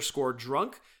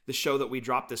wrestling_drunk. The show that we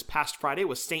dropped this past Friday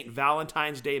was St.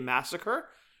 Valentine's Day Massacre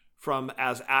from,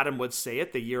 as Adam would say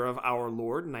it, the year of our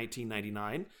Lord,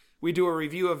 1999. We do a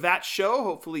review of that show.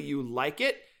 Hopefully you like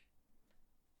it.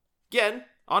 Again,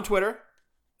 on Twitter,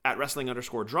 at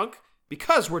wrestling_drunk.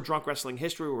 Because we're Drunk Wrestling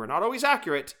History, we're not always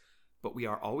accurate, but we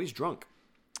are always drunk.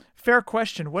 Fair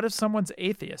question. What if someone's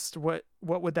atheist? What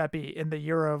would that be? In the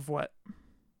year of what?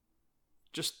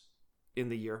 Just in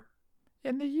the year.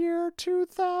 In the year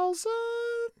 2000?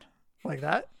 Like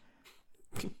that?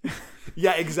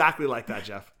 Yeah, exactly like that,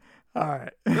 Jeff. All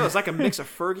right. No, it's like a mix of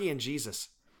Fergie and Jesus.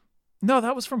 No,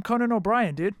 that was from Conan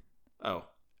O'Brien, dude. Oh,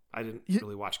 I didn't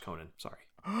really watch Conan. Sorry.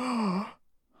 Oh,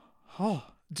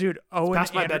 dude. Owen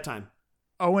past my bedtime.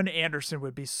 Owen Anderson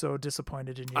would be so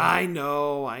disappointed in you. I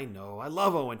know. I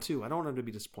love Owen, too. I don't want him to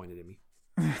be disappointed in me.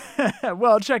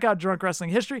 Well, check out Drunk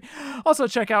Wrestling History. Also,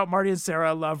 check out Marty and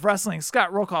Sarah Love Wrestling.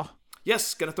 Scott, roll call.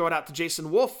 Yes, going to throw it out to Jason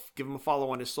Wolf. Give him a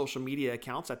follow on his social media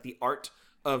accounts at The Art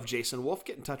of Jason Wolf.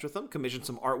 Get in touch with him. Commission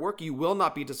some artwork. You will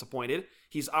not be disappointed.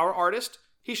 He's our artist.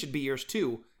 He should be yours,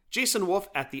 too. Jason Wolf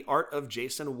at The Art of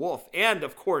Jason Wolf. And,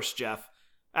 of course, Jeff,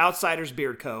 Outsiders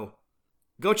Beard Co.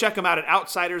 Go check them out at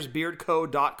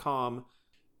outsidersbeardco.com.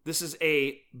 This is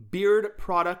a beard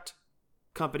product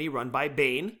company run by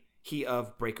Bane, he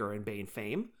of Breaker and Bane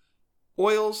fame.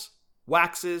 Oils,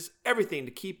 waxes, everything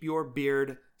to keep your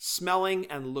beard smelling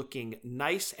and looking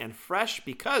nice and fresh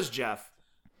because, Jeff,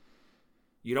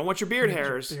 you don't want your beard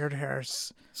hairs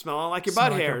smelling like your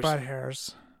butt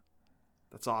hairs.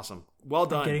 That's awesome. Well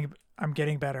done. I'm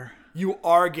getting better. You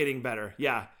are getting better.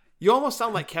 Yeah. You almost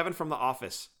sound like Kevin from The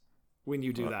Office when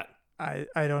you do that. I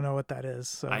don't know what that is.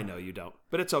 So. I know you don't,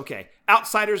 but it's okay.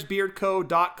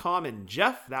 Outsidersbeardco.com. And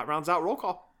Jeff, that rounds out roll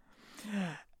call.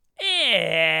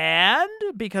 And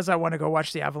because I want to go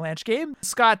watch the Avalanche game,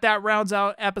 Scott, that rounds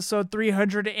out episode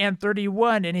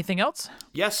 331. Anything else?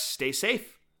 Yes, stay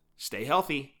safe, stay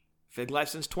healthy, Fig Life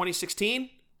since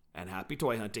 2016, and happy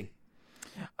toy hunting.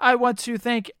 I want to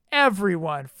thank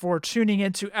everyone for tuning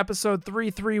into episode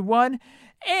 331.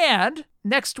 And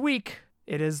next week,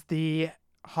 It is the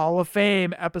Hall of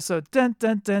Fame episode. Dun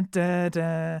dun dun dun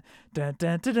dun dun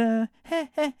dun dun dun.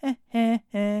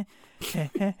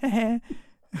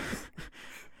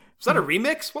 Was that a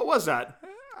remix? What was that?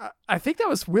 I think that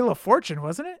was Wheel of Fortune,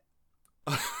 wasn't it?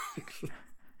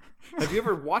 Have you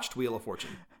ever watched Wheel of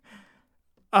Fortune?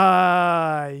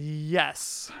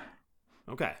 Yes.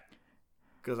 Okay.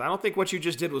 Because I don't think what you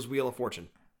just did was Wheel of Fortune.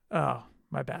 Oh,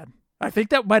 my bad. I think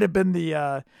that might have been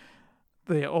the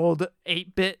old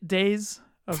 8-bit days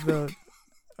of the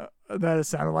that it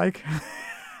sounded like.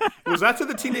 Was that to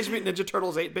the Teenage Mutant Ninja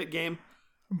Turtles 8-bit game?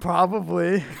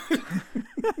 Probably.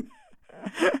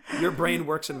 Your brain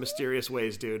works in mysterious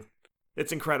ways, dude.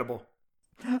 It's incredible.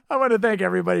 I want to thank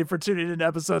everybody for tuning in to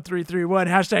episode 331.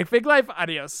 Hashtag Fig Life.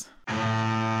 Adios.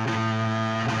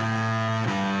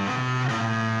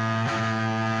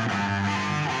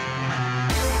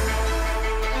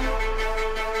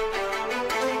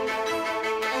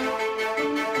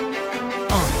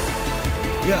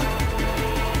 Yeah.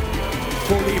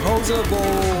 Fully posable.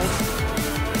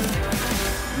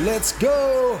 Let's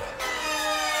go.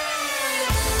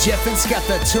 Jeff and Scott,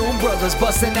 the Toon Brothers,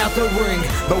 busting out the ring.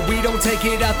 But we don't take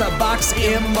it out the box,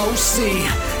 MOC.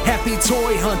 Happy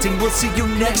toy hunting, we'll see you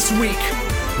next week.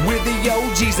 We're the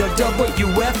OGs of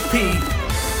WFP.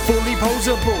 Fully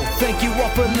posable, thank you all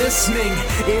for listening.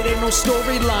 It ain't no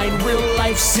storyline, real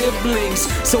life siblings.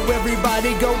 So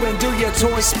everybody go and do your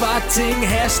toy spotting.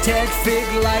 Hashtag Fig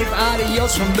Life,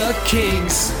 adios from the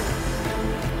Kings.